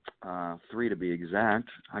ago, 3 to be exact,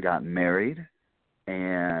 I got married,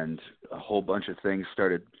 and a whole bunch of things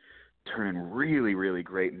started turning really, really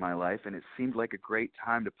great in my life, and it seemed like a great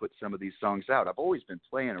time to put some of these songs out. I've always been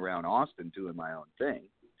playing around Austin doing my own thing,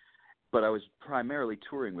 but I was primarily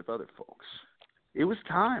touring with other folks. It was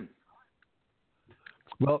time.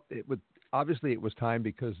 Well, obviously it was time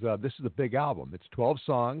because this is a big album. It's 12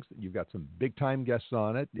 songs. You've got some big-time guests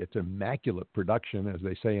on it. It's immaculate production, as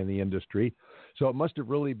they say in the industry. So it must have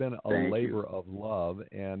really been a labor of love.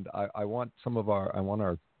 And I want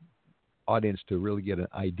our audience to really get an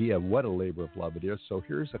idea of what a labor of love it is. So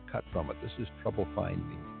here's a cut from it. This is Trouble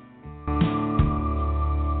Finding.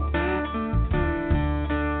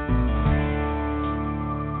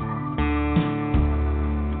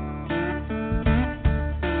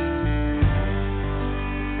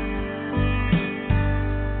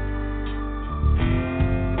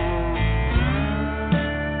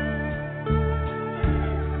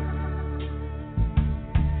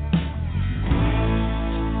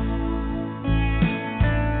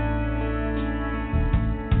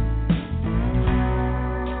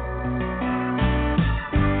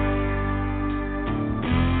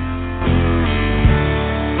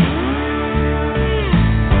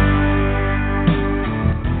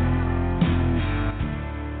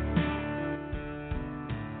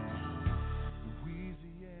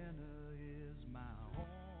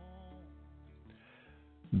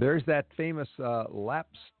 There's that famous lap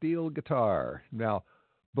steel guitar. Now,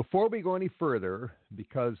 before we go any further,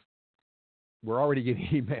 because we're already getting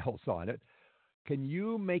emails on it, can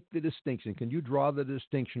you make the distinction? Can you draw the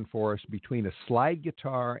distinction for us between a slide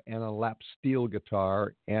guitar and a lap steel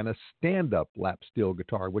guitar and a stand-up lap steel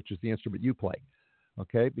guitar, which is the instrument you play?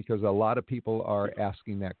 Okay, because a lot of people are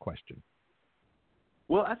asking that question.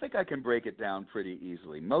 Well, I think I can break it down pretty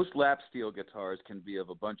easily. Most lap steel guitars can be of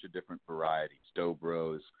a bunch of different varieties: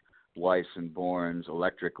 Dobros, Weissenborns,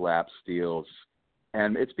 electric lap steels.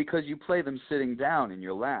 And it's because you play them sitting down in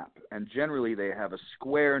your lap. And generally they have a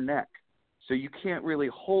square neck, so you can't really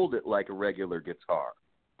hold it like a regular guitar.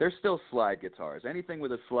 They're still slide guitars. Anything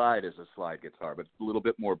with a slide is a slide guitar, but it's a little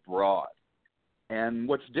bit more broad. And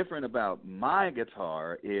what's different about my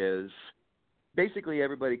guitar is basically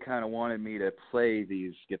everybody kind of wanted me to play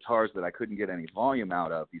these guitars that I couldn't get any volume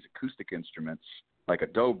out of, these acoustic instruments like a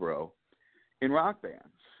dobro, in rock bands.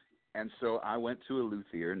 And so I went to a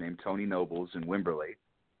luthier named Tony Nobles in Wimberley,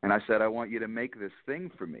 and I said, I want you to make this thing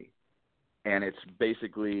for me. And it's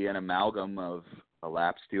basically an amalgam of a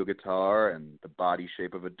lap steel guitar and the body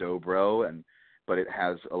shape of a dobro, but it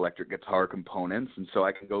has electric guitar components, and so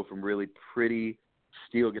I can go from really pretty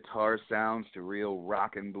steel guitar sounds to real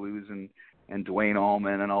rock and blues and Duane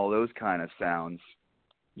Allman and all those kind of sounds,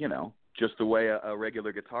 just the way a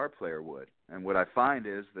regular guitar player would. And what I find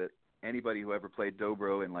is that anybody who ever played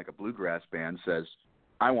dobro in like a bluegrass band says,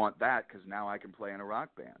 I want that because now I can play in a rock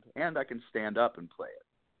band and I can stand up and play it,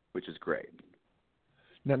 which is great.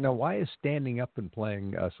 Now, why is standing up and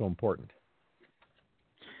playing so important?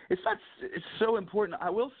 It's so important. I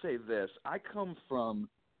will say this. I come from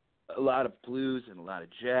a lot of blues and a lot of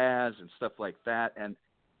jazz and stuff like that, and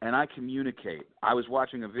I communicate. I was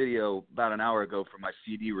watching a video about an hour ago for my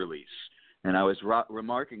CD release, and I was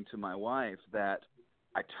remarking to my wife that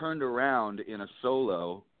I turned around in a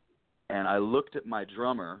solo, and I looked at my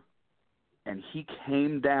drummer, and he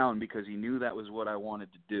came down because he knew that was what I wanted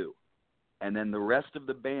to do. And then the rest of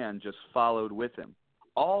the band just followed with him,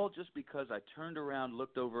 all just because I turned around,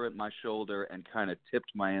 looked over at my shoulder, and kind of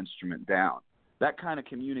tipped my instrument down. That kind of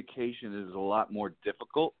communication is a lot more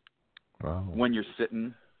difficult when you're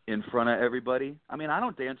sitting in front of everybody. I mean, I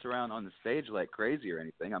don't dance around on the stage like crazy or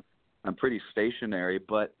anything. I'm pretty stationary,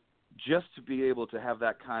 but just to be able to have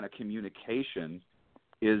that kind of communication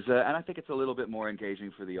is, and I think it's a little bit more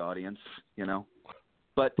engaging for the audience,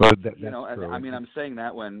 But I'm saying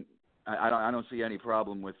that when I don't see any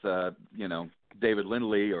problem with David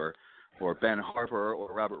Lindley or Ben Harper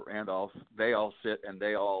or Robert Randolph. They all sit and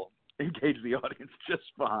they all engage the audience just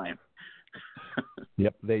fine.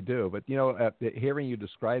 Yep, they do. But, hearing you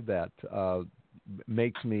describe that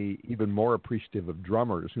makes me even more appreciative of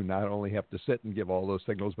drummers who not only have to sit and give all those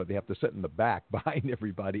signals, but they have to sit in the back behind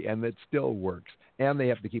everybody, and it still works. And they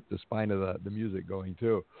have to keep the spine of the music going,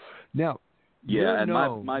 too. Now,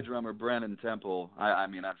 my drummer, Brennan Temple,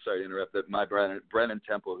 I'm sorry to interrupt, but my Brennan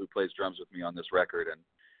Temple, who plays drums with me on this record, and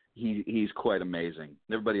he's quite amazing.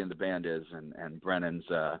 Everybody in the band is, and Brennan's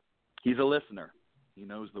he's a listener. He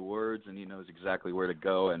knows the words, and he knows exactly where to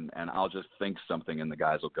go, and I'll just think something, and the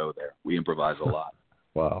guys will go there. We improvise a lot.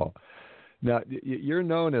 Wow. Now, you're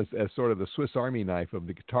known as sort of the Swiss Army knife of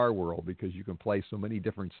the guitar world because you can play so many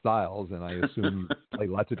different styles, and I assume you play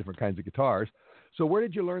lots of different kinds of guitars. So where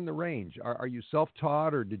did you learn the range? Are you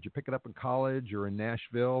self-taught, or did you pick it up in college or in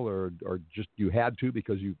Nashville, or just you had to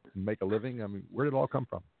because you make a living? I mean, where did it all come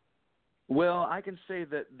from? Well, I can say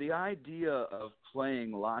that the idea of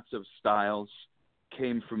playing lots of styles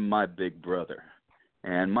came from my big brother.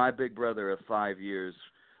 And my big brother of 5 years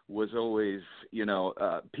was always,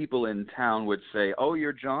 people in town would say, oh,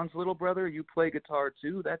 you're John's little brother? You play guitar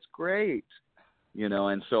too? That's great.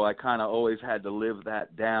 And so I kind of always had to live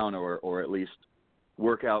that down or at least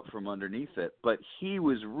work out from underneath it. But he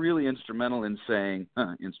was really instrumental in saying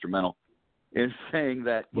that,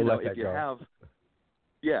 if you have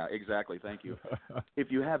 – yeah, exactly. Thank you.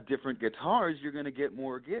 If you have different guitars, you're going to get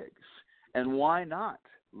more gigs. And why not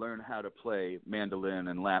learn how to play mandolin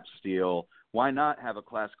and lap steel? Why not have a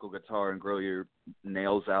classical guitar and grow your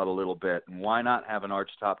nails out a little bit? And why not have an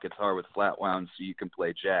archtop guitar with flat wound so you can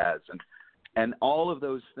play jazz? And all of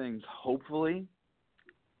those things, hopefully,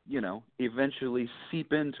 eventually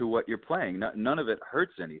seep into what you're playing. None of it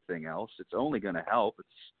hurts anything else. It's only going to help.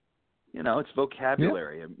 It's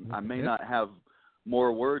vocabulary. Yeah. I may not have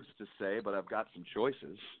more words to say, but I've got some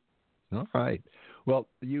choices. All right. Well,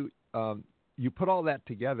 you put all that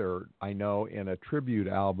together, I know, in a tribute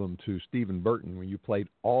album to Stephen Burton when you played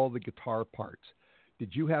all the guitar parts.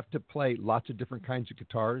 Did you have to play lots of different kinds of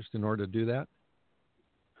guitars in order to do that?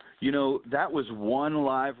 That was one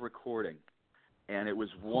live recording. and it was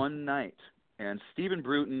one night. And Stephen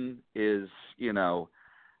Bruton is, in our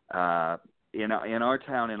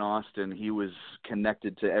town in Austin, he was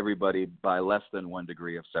connected to everybody by less than 1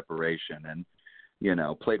 degree of separation, and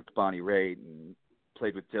played with Bonnie Raitt and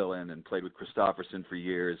played with Dylan and played with Christopherson for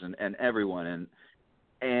years, and everyone,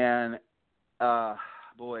 and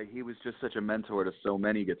boy, he was just such a mentor to so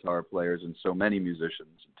many guitar players and so many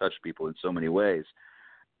musicians, and touched people in so many ways.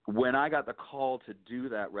 When I got the call to do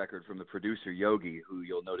that record from the producer Yogi, who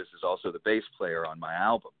you'll notice is also the bass player on my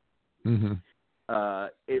album,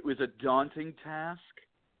 it was a daunting task,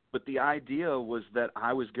 but the idea was that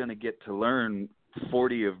I was going to get to learn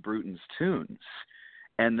 40 of Bruton's tunes,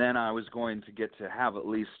 and then I was going to get to have at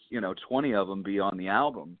least 20 of them be on the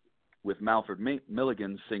album, with Malford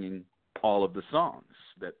Milligan singing all of the songs.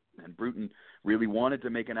 And Bruton really wanted to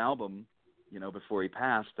make an album, before he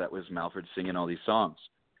passed, that was Malford singing all these songs.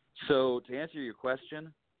 So to answer your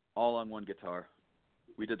question, all on one guitar.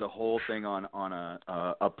 We did the whole thing on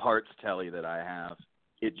a parts telly that I have.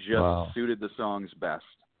 It just suited the songs best.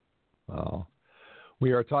 Wow.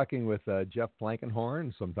 We are talking with Jeff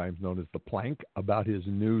Plankenhorn, sometimes known as The Plank, about his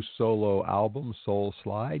new solo album,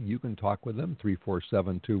 Soulside. You can talk with him,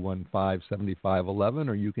 347-215-7511,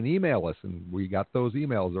 or you can email us, and we got those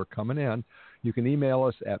emails. They're coming in. You can email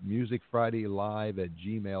us at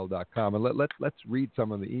musicfridaylive@gmail.com. And let's read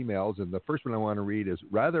some of the emails. And the first one I want to read is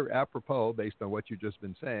rather apropos based on what you've just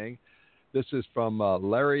been saying. This is from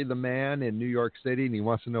Larry the Man in New York City, and he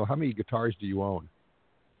wants to know, how many guitars do you own?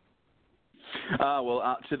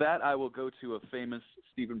 To that, I will go to a famous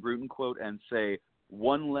Stephen Bruton quote and say,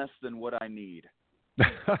 one less than what I need.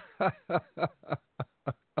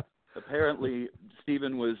 Apparently,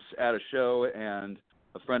 Stephen was at a show, and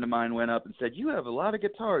a friend of mine went up and said, you have a lot of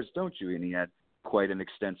guitars, don't you? And he had quite an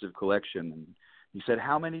extensive collection. And he said,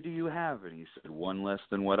 how many do you have? And he said, one less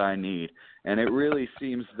than what I need. And it really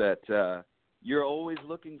seems that you're always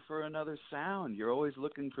looking for another sound. You're always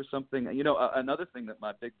looking for something. Another thing that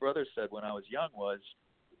my big brother said when I was young was,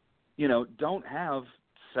 don't have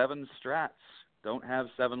 7 Strats. Don't have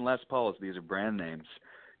 7 Les Pauls. These are brand names.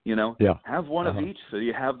 Have one of each so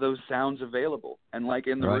you have those sounds available. And like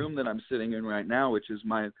in the room that I'm sitting in right now, which is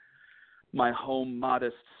my home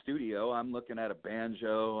modest studio, I'm looking at a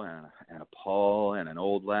banjo and a Paul and an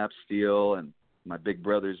old lap steel and my big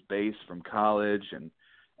brother's bass from college and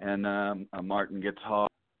a Martin guitar.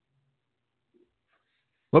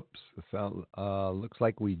 Whoops. Looks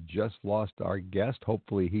like we just lost our guest.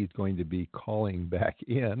 Hopefully he's going to be calling back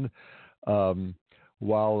in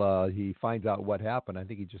while he finds out what happened. I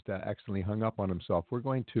think he just accidentally hung up on himself. We're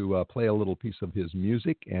going to play a little piece of his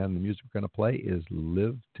music, and the music we're going to play is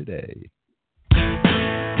Live Today.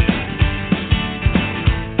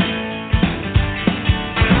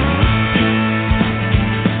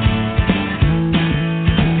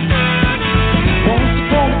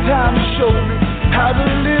 Time to show me how to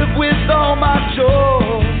live with all my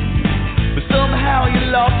joy, but somehow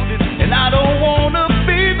you lost it, and I don't want to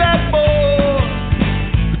be that boy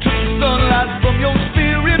who took the sunlight from your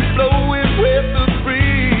spirit blowing with the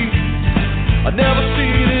breeze. I've never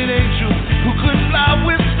seen an angel who could fly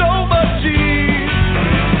with so much ease.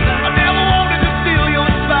 I never wanted to steal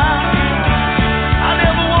your smile, I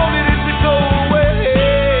never wanted it to go away.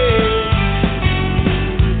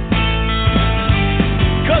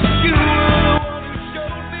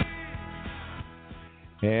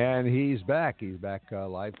 And he's back. He's back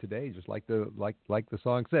live today, just like the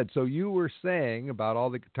song said. So you were saying about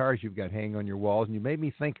all the guitars you've got hanging on your walls, and you made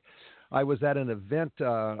me think. I was at an event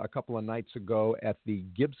a couple of nights ago at the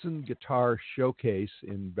Gibson Guitar Showcase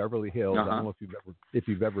in Beverly Hills. I don't know if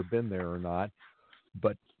you've ever been there or not,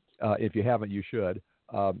 but if you haven't, you should.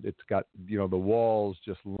 It's got the walls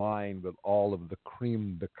just lined with all of the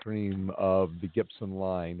cream of the Gibson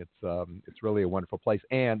line. It's really a wonderful place,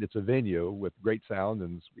 and it's a venue with great sound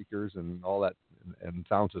and speakers and all that, and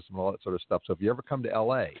sound system and all that sort of stuff. So if you ever come to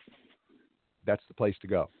L.A., that's the place to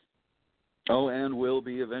go. Oh, and will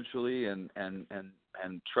be eventually, and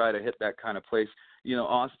try to hit that kind of place.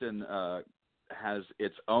 Austin has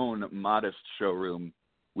its own modest showroom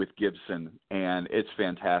with Gibson, and it's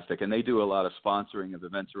fantastic. And they do a lot of sponsoring of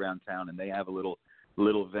events around town, and they have a little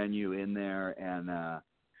venue in there. And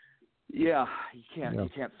you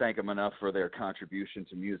can't thank them enough for their contribution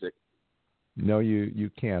to music. No, you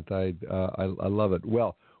can't. I love it.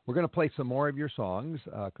 Well, we're going to play some more of your songs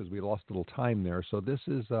because we lost a little time there. So this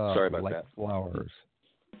is Sorry about Like that. Flowers.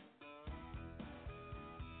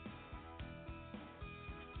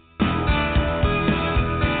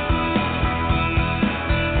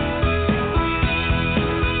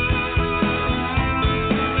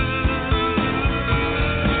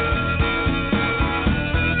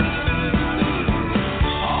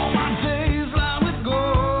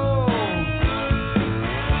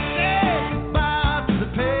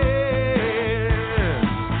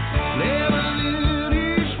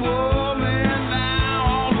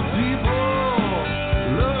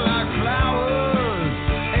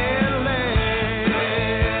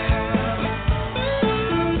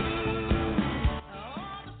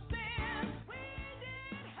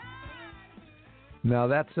 Now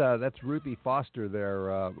that's Ruthie Foster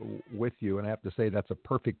there with you, and I have to say that's a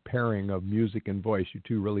perfect pairing of music and voice. You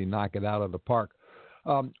two really knock it out of the park.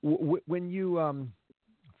 When you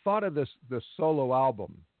thought of the solo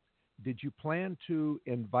album, did you plan to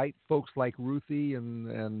invite folks like Ruthie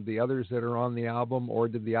and the others that are on the album, or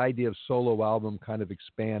did the idea of solo album kind of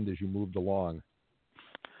expand as you moved along?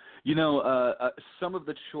 You know, some of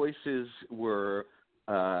the choices were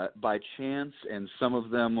by chance, and some of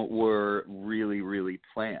them were really, really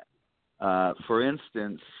planned. For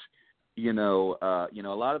instance, a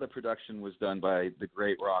lot of the production was done by the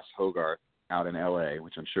great Ross Hogarth out in L.A.,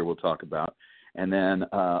 which I'm sure we'll talk about. And then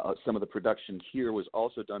some of the production here was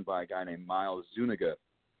also done by a guy named Miles Zuniga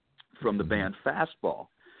from the band Fastball.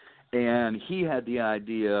 And he had the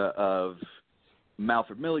idea of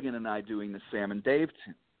Malford Milligan and I doing the Sam and Dave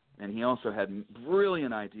tune. And he also had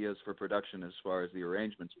brilliant ideas for production as far as the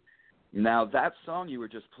arrangements. Now, that song you were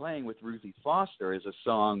just playing with Ruthie Foster is a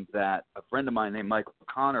song that a friend of mine named Michael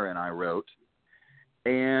Connor and I wrote.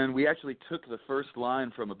 And we actually took the first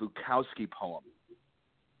line from a Bukowski poem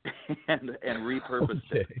and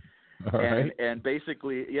repurposed it. All right. And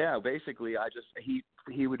basically, I just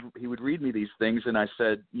he would read me these things, and I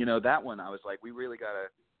said, that one, I was like, we really got to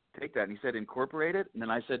take that. And he said, incorporate it. And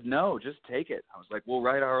then I said, no, just take it. I was like, we'll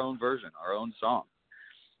write our own version, our own song.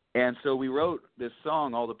 And so we wrote this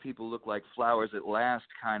song, All the People Look Like Flowers at Last,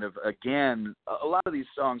 kind of, again, a lot of these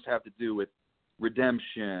songs have to do with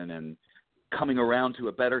redemption and coming around to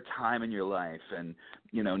a better time in your life and,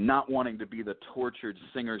 not wanting to be the tortured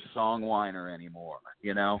singer-songwriter anymore,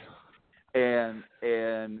 And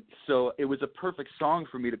so it was a perfect song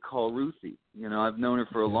for me to call Ruthie. I've known her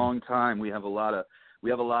for a long time. We have a lot of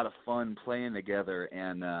fun playing together,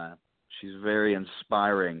 and she's very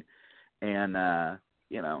inspiring. And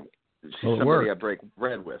she's somebody I break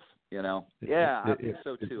bread with. Yeah, I think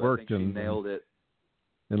so too. Worked, I think she nailed it.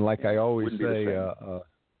 And like I always say,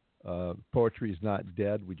 poetry's not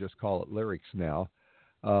dead. We just call it lyrics now.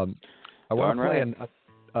 I want to play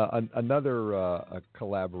another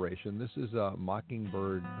collaboration. This is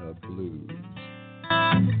Mockingbird Blues.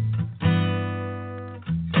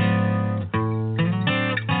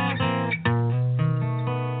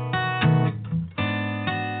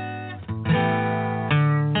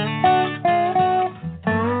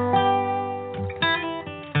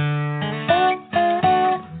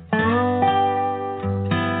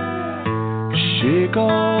 Shake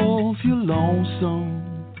off your lonesome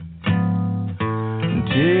and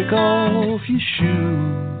take off your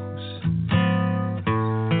shoes.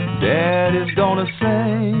 Daddy's gonna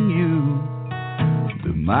sing you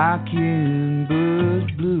the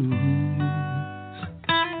Mockingbird Blues.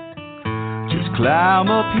 Just climb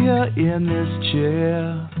up here in this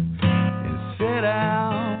chair and sit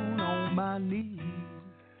down on my knees.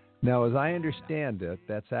 Now, as I understand it,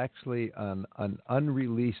 that's actually an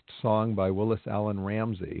unreleased song by Willis Allen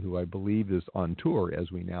Ramsey, who I believe is on tour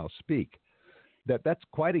as we now speak. That's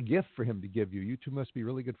quite a gift for him to give you. You two must be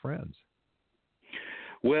really good friends.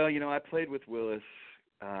 Well, I played with Willis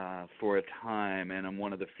for a time, and I'm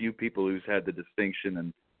one of the few people who's had the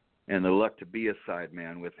distinction and the luck to be a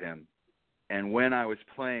sideman with him. And when I was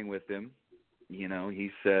playing with him,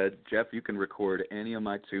 he said, Jeff, you can record any of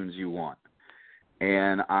my tunes you want.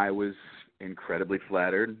 And I was incredibly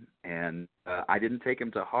flattered, and I didn't take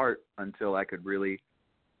him to heart until I could really,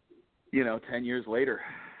 10 years later,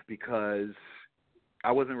 because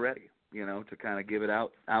I wasn't ready, to kind of give it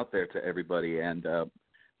out there to everybody. And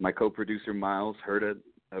my co-producer, Miles, heard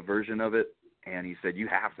a version of it, and he said, you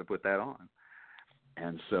have to put that on.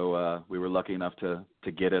 And so we were lucky enough to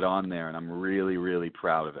get it on there, and I'm really, really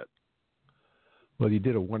proud of it. Well, you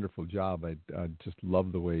did a wonderful job. I just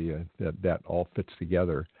love the way that all fits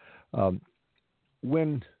together.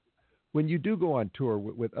 When you do go on tour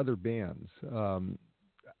with other bands,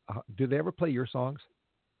 do they ever play your songs?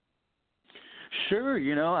 Sure,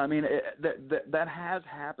 that has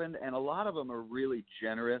happened, and a lot of them are really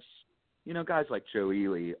generous. Guys like Joe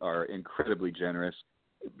Ely are incredibly generous.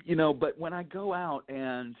 But when I go out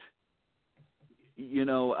and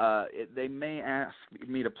they may ask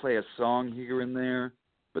me to play a song here and there,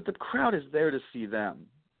 but the crowd is there to see them,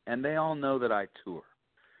 and they all know that I tour.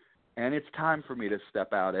 And it's time for me to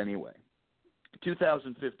step out anyway.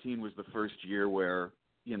 2015 was the first year where,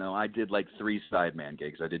 I did like 3 sideman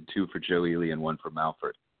gigs. I did 2 for Joe Ely and 1 for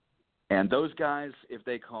Malford. And those guys, if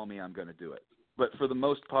they call me, I'm going to do it. But for the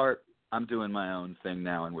most part, I'm doing my own thing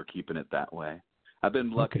now, and we're keeping it that way. I've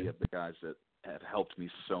been lucky at the guys that have helped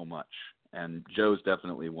me so much. And Joe's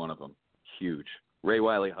definitely one of them. Huge. Ray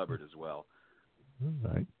Wiley Hubbard as well. All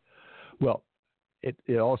right. Well,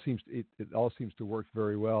 it all seems to work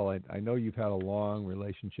very well. I know you've had a long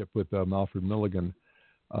relationship with Malford Milligan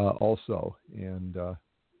also, and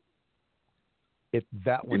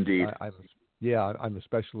that one. Indeed. I'm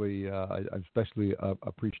especially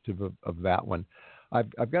appreciative of that one.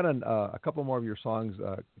 I've got a couple more of your songs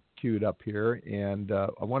queued up here, and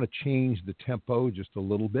I want to change the tempo just a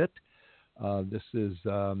little bit. This is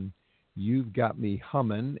You've Got Me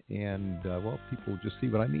Humming, and people just see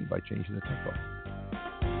what I mean by changing the tempo.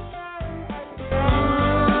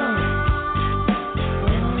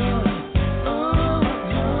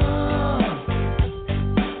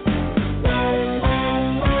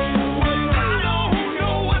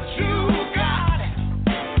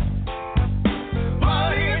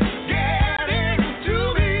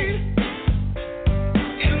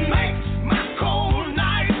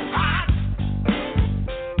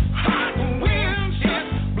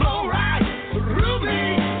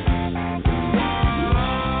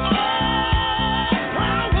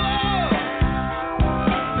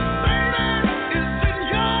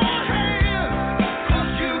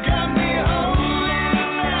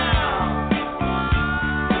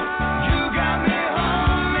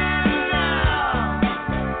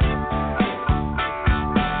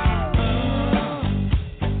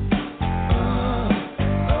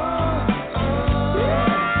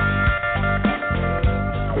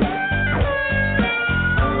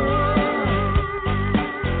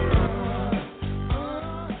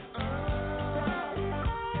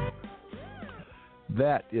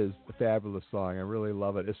 That is a fabulous song. I really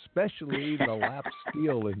love it, especially the lap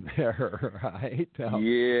steel in there, right?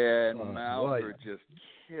 Yeah, and Malford just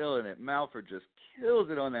killing it. Malford just kills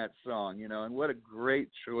it on that song, and what a great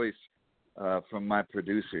choice from my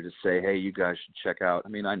producer to say, hey, you guys should check out. I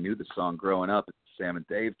mean, I knew the song growing up. It's the Sam and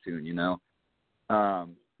Dave tune, as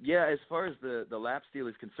far as the lap steel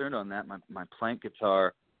is concerned on that, my plank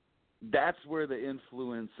guitar, that's where the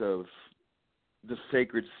influence of the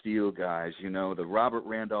Sacred Steel guys, the Robert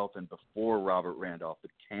Randolph and before Robert Randolph, the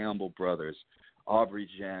Campbell brothers, Aubrey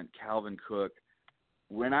Gent, Calvin Cook.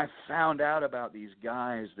 When I found out about these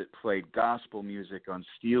guys that played gospel music on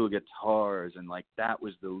steel guitars and that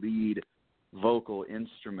was the lead vocal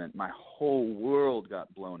instrument, my whole world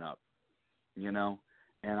got blown up, and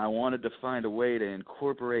I wanted to find a way to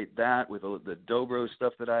incorporate that with the dobro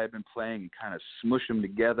stuff that I had been playing and kind of smush them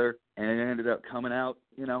together, and it ended up coming out,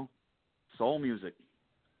 soul music.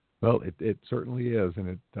 Well, it certainly is,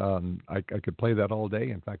 and I could play that all day.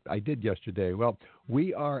 In fact, I did yesterday. Well,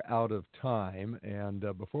 we are out of time, and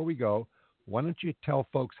before we go, why don't you tell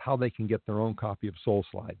folks how they can get their own copy of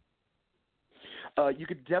Soulside? You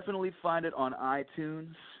could definitely find it on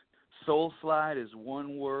iTunes. Soulside is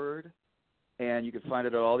one word, and you can find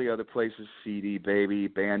it at all the other places, CD Baby,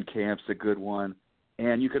 Bandcamp's a good one,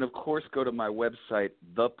 and you can, of course, go to my website,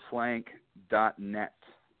 theplank.net.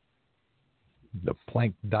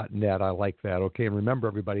 Theplank.net. I like that. Okay, and remember,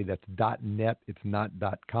 everybody, that's .net. It's not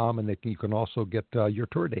 .com, and you can also get your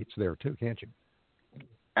tour dates there, too, can't you?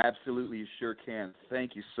 Absolutely, you sure can.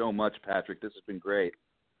 Thank you so much, Patrick. This has been great.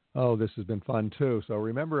 Oh, this has been fun, too. So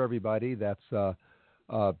remember, everybody, that's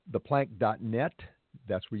theplank.net.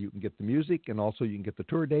 That's where you can get the music, and also you can get the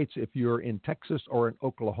tour dates. If you're in Texas or in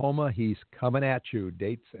Oklahoma, he's coming at you.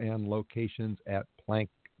 Dates and locations at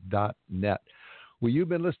plank.net. Well, you've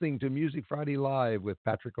been listening to Music Friday Live with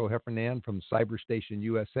Patrick O'Heffernan from Cyberstation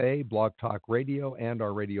USA, Blog Talk Radio, and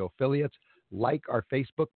our radio affiliates. Like our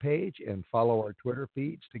Facebook page and follow our Twitter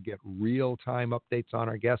feeds to get real-time updates on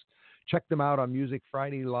our guests. Check them out on Music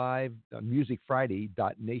Friday Live,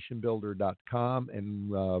 musicfriday.nationbuilder.com,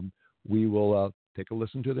 and we will take a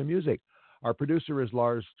listen to their music. Our producer is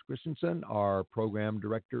Lars Christensen. Our program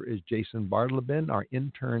director is Jason Bartleben. Our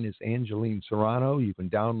intern is Angeline Serrano. You can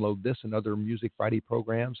download this and other Music Friday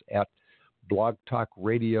programs at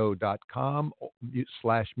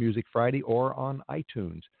blogtalkradio.com/Music Friday or on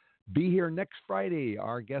iTunes. Be here next Friday.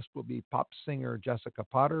 Our guest will be pop singer Jessica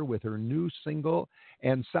Potter with her new single,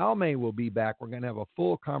 and Salme will be back. We're going to have a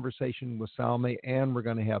full conversation with Salme, and we're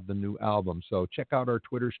going to have the new album. So check out our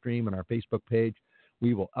Twitter stream and our Facebook page.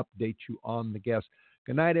 We will update you on the guests.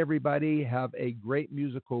 Good night, everybody. Have a great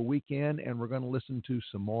musical weekend, and we're going to listen to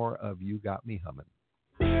some more of You Got Me Humming.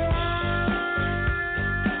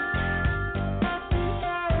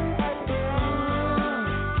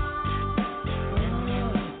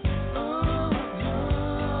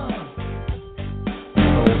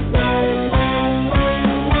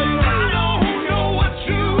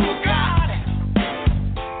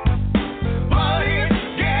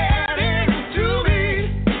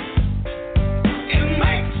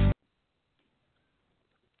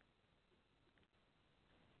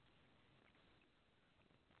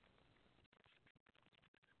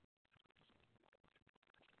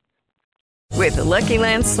 With the Lucky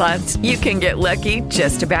Land Slots, you can get lucky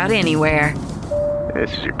just about anywhere.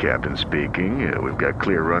 This is your captain speaking. We've got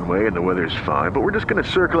clear runway and the weather's fine, but we're just going to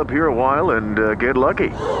circle up here a while and get lucky.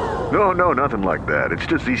 No, nothing like that. It's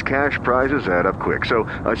just these cash prizes add up quick. So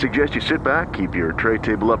I suggest you sit back, keep your tray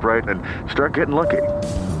table upright, and start getting lucky.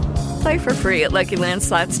 Play for free at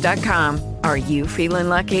LuckyLandSlots.com. Are you feeling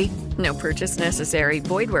lucky? No purchase necessary.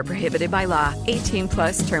 Void where prohibited by law.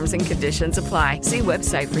 18+ terms and conditions apply. See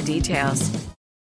website for details.